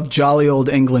going to love jolly old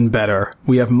England better?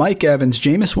 We have Mike Evans.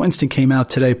 Jameis Winston came out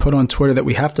today, put on Twitter that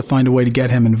we have to find a way to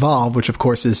get him involved, which of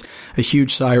course is a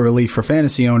huge sigh of relief for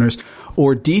fantasy owners.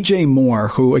 Or DJ Moore,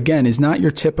 who again is not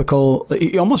your typical,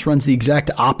 he almost runs the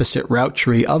exact opposite route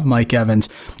tree of Mike Evans,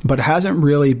 but hasn't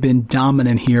really been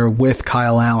dominant here with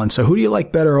Kyle Allen. So who do you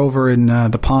like better over in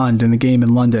the pond in the game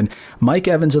in London? Mike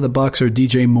Evans of the Bucs or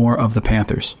DJ Moore of the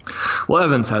Panthers? Well,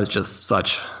 Evans has just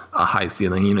such a high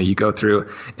ceiling. You go through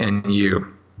and you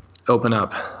open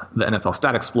up the NFL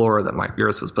Stat Explorer that Mike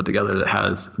Beers was put together that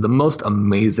has the most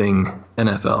amazing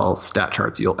NFL stat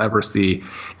charts you'll ever see.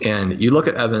 And you look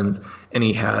at Evans and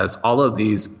he has all of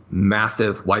these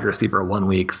massive wide receiver 1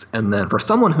 weeks. And then for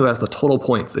someone who has the total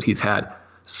points that he's had,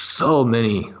 so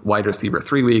many wide receiver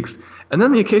 3 weeks, and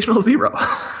then the occasional 0.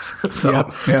 So,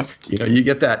 you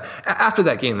get that. After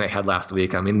that game they had last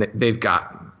week, they've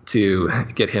got to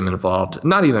get him involved,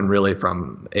 not even really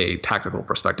from a tactical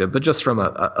perspective, but just from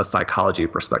a psychology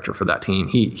perspective for that team.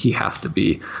 He has to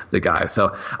be the guy.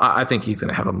 So I think he's going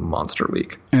to have a monster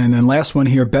week. And then last one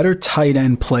here, better tight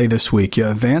end play this week. You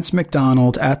have Vance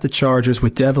McDonald at the Chargers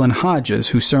with Devlin Hodges,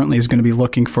 who certainly is going to be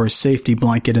looking for a safety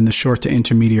blanket in the short to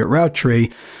intermediate route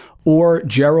tree, or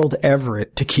Gerald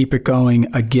Everett to keep it going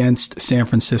against San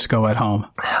Francisco at home.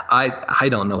 I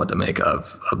don't know what to make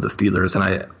of the Steelers, and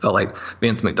I felt like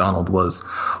Vance McDonald was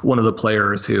one of the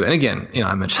players who, and again,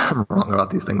 I mentioned I'm wrong about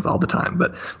these things all the time,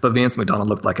 but Vance McDonald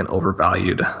looked like an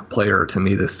overvalued player to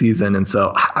me this season, and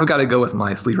so I've got to go with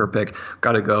my sleeper pick,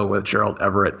 got to go with Gerald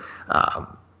Everett.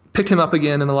 Picked him up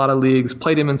again in a lot of leagues,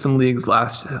 played him in some leagues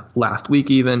last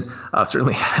week even,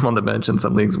 certainly had him on the bench in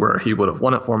some leagues where he would have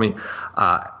won it for me.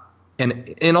 And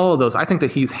in all of those, I think that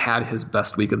he's had his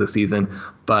best week of the season.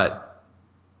 But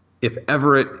if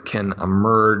Everett can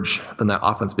emerge, then that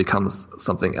offense becomes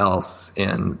something else.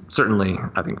 And certainly,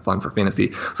 I think, fun for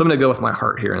fantasy. So I'm going to go with my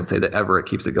heart here and say that Everett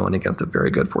keeps it going against a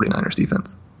very good 49ers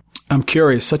defense. I'm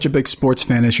curious, such a big sports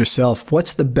fan as yourself,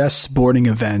 what's the best sporting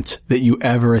event that you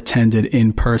ever attended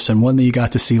in person? One that you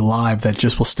got to see live that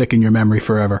just will stick in your memory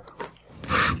forever?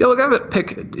 Yeah, look, I'm going to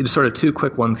pick sort of 2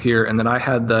 quick ones here. And then I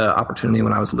had the opportunity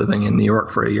when I was living in New York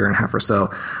for a year and a half or so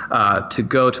to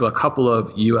go to a couple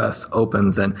of U.S.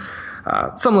 Opens. And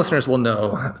some listeners will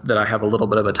know that I have a little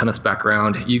bit of a tennis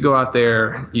background. You go out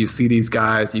there, you see these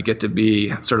guys, you get to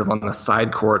be sort of on the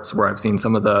side courts where I've seen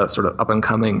some of the sort of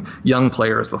up-and-coming young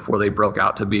players before they broke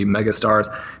out to be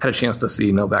megastars. Had a chance to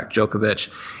see Novak Djokovic,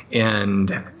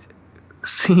 and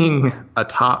seeing a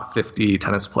top 50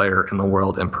 tennis player in the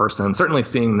world in person, certainly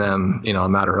seeing them, a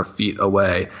matter of feet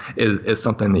away is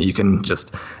something that you can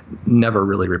just never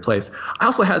really replace. I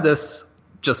also had this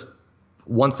just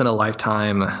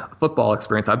once-in-a-lifetime football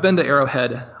experience. I've been to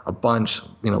Arrowhead a bunch,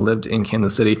 lived in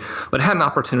Kansas City, but had an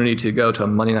opportunity to go to a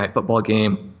Monday Night Football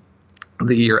game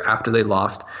the year after they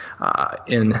lost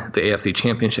in the AFC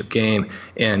Championship game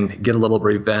and get a little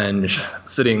revenge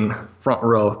sitting front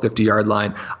row, 50-yard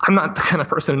line. I'm not the kind of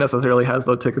person who necessarily has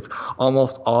those tickets.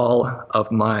 Almost all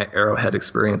of my Arrowhead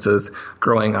experiences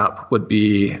growing up would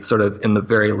be sort of in the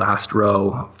very last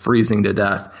row, freezing to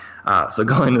death. So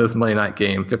going to this Monday night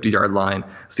game, 50-yard line,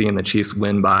 seeing the Chiefs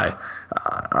win by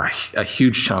a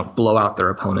huge chunk, blow out their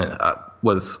opponent,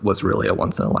 was really a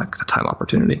once-in-a-lifetime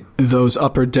opportunity. Those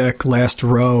upper deck, last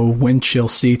row, wind chill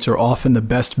seats are often the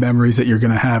best memories that you're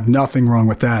going to have. Nothing wrong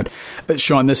with that.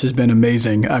 Sean, this has been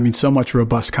amazing. I mean, so much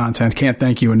robust content. Can't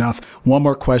thank you enough. One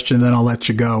more question, then I'll let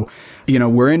you go.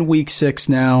 We're in week 6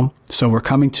 now, so we're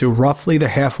coming to roughly the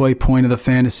halfway point of the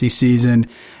fantasy season.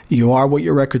 You are what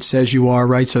your record says you are,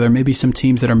 right? So there may be some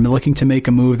teams that are looking to make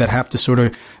a move that have to sort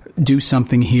of do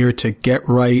something here to get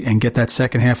right and get that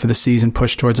second half of the season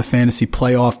pushed towards a fantasy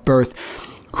playoff berth.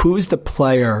 Who's the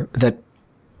player that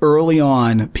early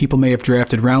on people may have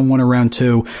drafted round 1 or round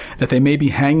 2 that they may be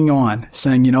hanging on,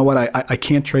 saying, you know what, I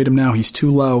can't trade him now, he's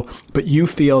too low, but you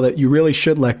feel that you really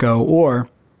should let go? Or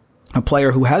a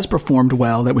player who has performed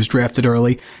well that was drafted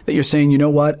early that you're saying, you know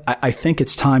what, I think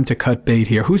it's time to cut bait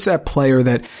here? Who's that player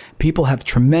that people have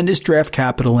tremendous draft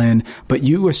capital in, but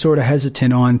you were sort of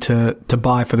hesitant on to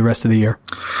buy for the rest of the year?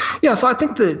 Yeah, so I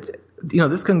think that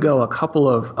this can go a couple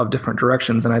of different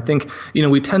directions. And I think,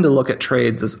 we tend to look at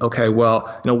trades as, okay,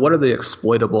 well, what are the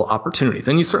exploitable opportunities?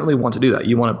 And you certainly want to do that.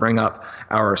 You want to bring up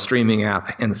our streaming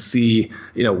app and see,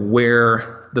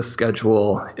 where the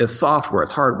schedule is soft, where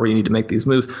it's hard, where you need to make these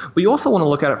moves. But you also want to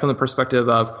look at it from the perspective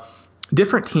of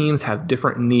different teams have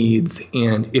different needs.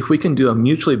 And if we can do a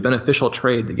mutually beneficial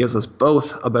trade that gives us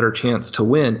both a better chance to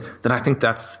win, then I think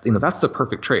that's the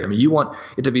perfect trade. I mean, you want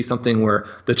it to be something where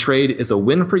the trade is a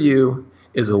win for you,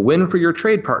 is a win for your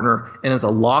trade partner, and is a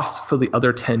loss for the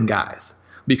other 10 guys.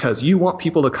 Because you want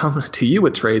people to come to you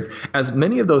with trades, as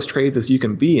many of those trades as you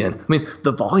can be in. I mean,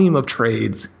 the volume of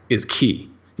trades is key.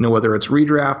 Whether it's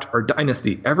redraft or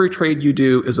dynasty, every trade you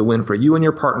do is a win for you and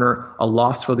your partner, a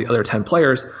loss for the other 10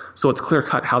 players. So it's clear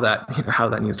cut how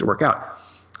that needs to work out.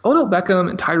 Odell Beckham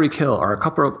and Tyreek Hill are a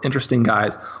couple of interesting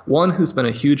guys. One who's been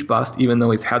a huge bust, even though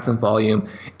he's had some volume,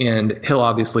 and Hill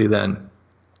obviously then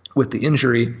with the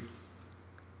injury.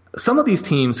 Some of these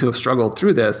teams who have struggled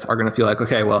through this are going to feel like,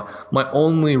 okay, well, my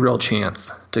only real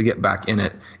chance to get back in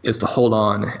it is to hold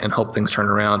on and hope things turn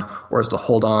around, or is to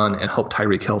hold on and hope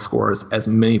Tyreek Hill scores as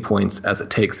many points as it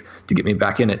takes to get me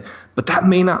back in it. But that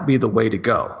may not be the way to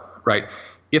go, right?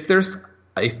 If there's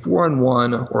a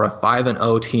 4-1 or a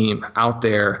 5-0 team out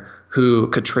there who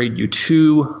could trade you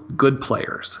 2 good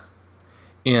players,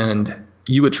 and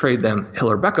you would trade them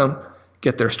Hill or Beckham,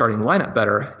 get their starting lineup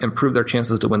better, improve their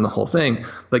chances to win the whole thing.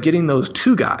 But getting those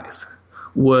 2 guys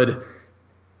would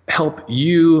help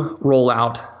you roll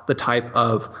out the type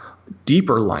of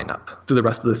deeper lineup through the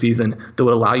rest of the season that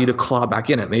would allow you to claw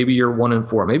back in it. Maybe you're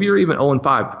 1-4, maybe you're even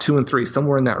 0-5, 2-3,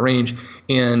 somewhere in that range.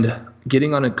 And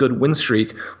getting on a good win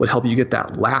streak would help you get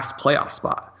that last playoff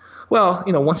spot. Well,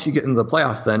 once you get into the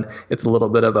playoffs, then it's a little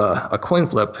bit of a coin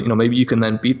flip. Maybe you can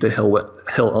then beat the Hill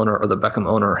owner or the Beckham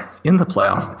owner in the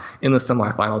playoffs, in the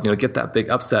semifinals, get that big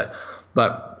upset.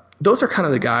 But those are kind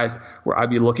of the guys where I'd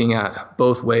be looking at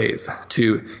both ways,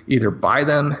 to either buy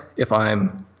them if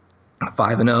I'm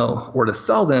 5-0, or to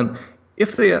sell them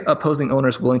if the opposing owner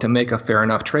is willing to make a fair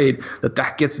enough trade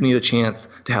that gives me the chance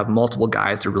to have multiple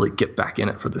guys to really get back in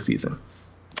it for the season.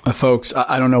 Folks,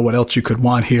 I don't know what else you could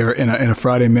want here in a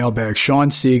Friday mailbag. Shawn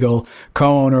Siegele,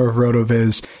 co-owner of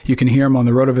RotoViz. You can hear him on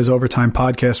the RotoViz Overtime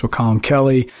podcast with Colin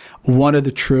Kelly, one of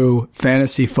the true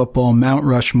fantasy football Mount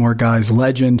Rushmore guys,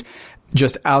 legend.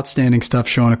 Just outstanding stuff,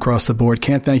 Shawn, across the board.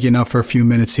 Can't thank you enough for a few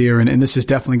minutes here. And this is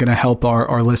definitely going to help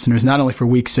our listeners, not only for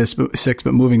week 6,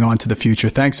 but moving on to the future.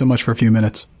 Thanks so much for a few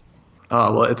minutes.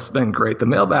 Well, it's been great. The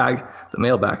mailbag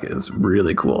is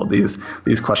really cool. These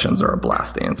questions are a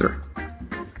blast to answer.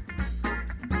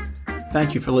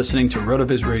 Thank you for listening to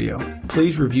RotoViz Radio.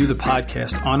 Please review the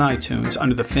podcast on iTunes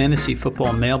under the Fantasy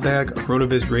Football Mailbag of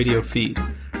RotoViz Radio feed.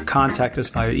 Contact us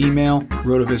via email,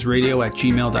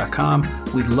 rotovizradio@gmail.com.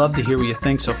 We'd love to hear what you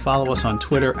think, so follow us on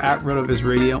Twitter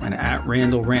 @RotoVizRadio and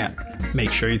 @RandallRant.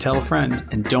 Make sure you tell a friend,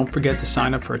 and don't forget to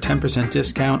sign up for a 10%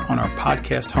 discount on our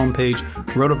podcast homepage,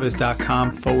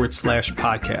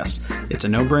 rotoviz.com/podcasts. It's a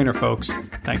no-brainer, folks.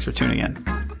 Thanks for tuning in.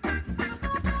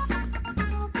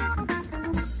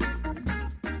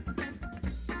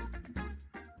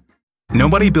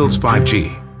 Nobody builds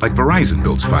 5G like Verizon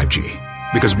builds 5G,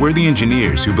 because we're the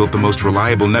engineers who built the most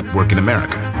reliable network in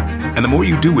America. And the more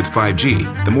you do with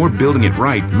 5G, the more building it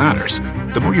right matters.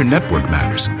 The more your network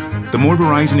matters. The more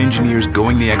Verizon engineers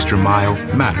going the extra mile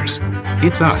matters.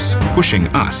 It's us pushing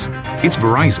us. It's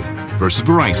Verizon versus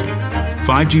Verizon.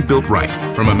 5G built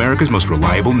right from America's most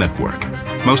reliable network.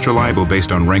 Most reliable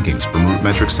based on rankings from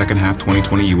RootMetrics second half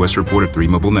 2020 U.S. report of 3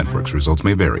 mobile networks. Results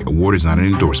may vary. Award is not an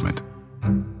endorsement.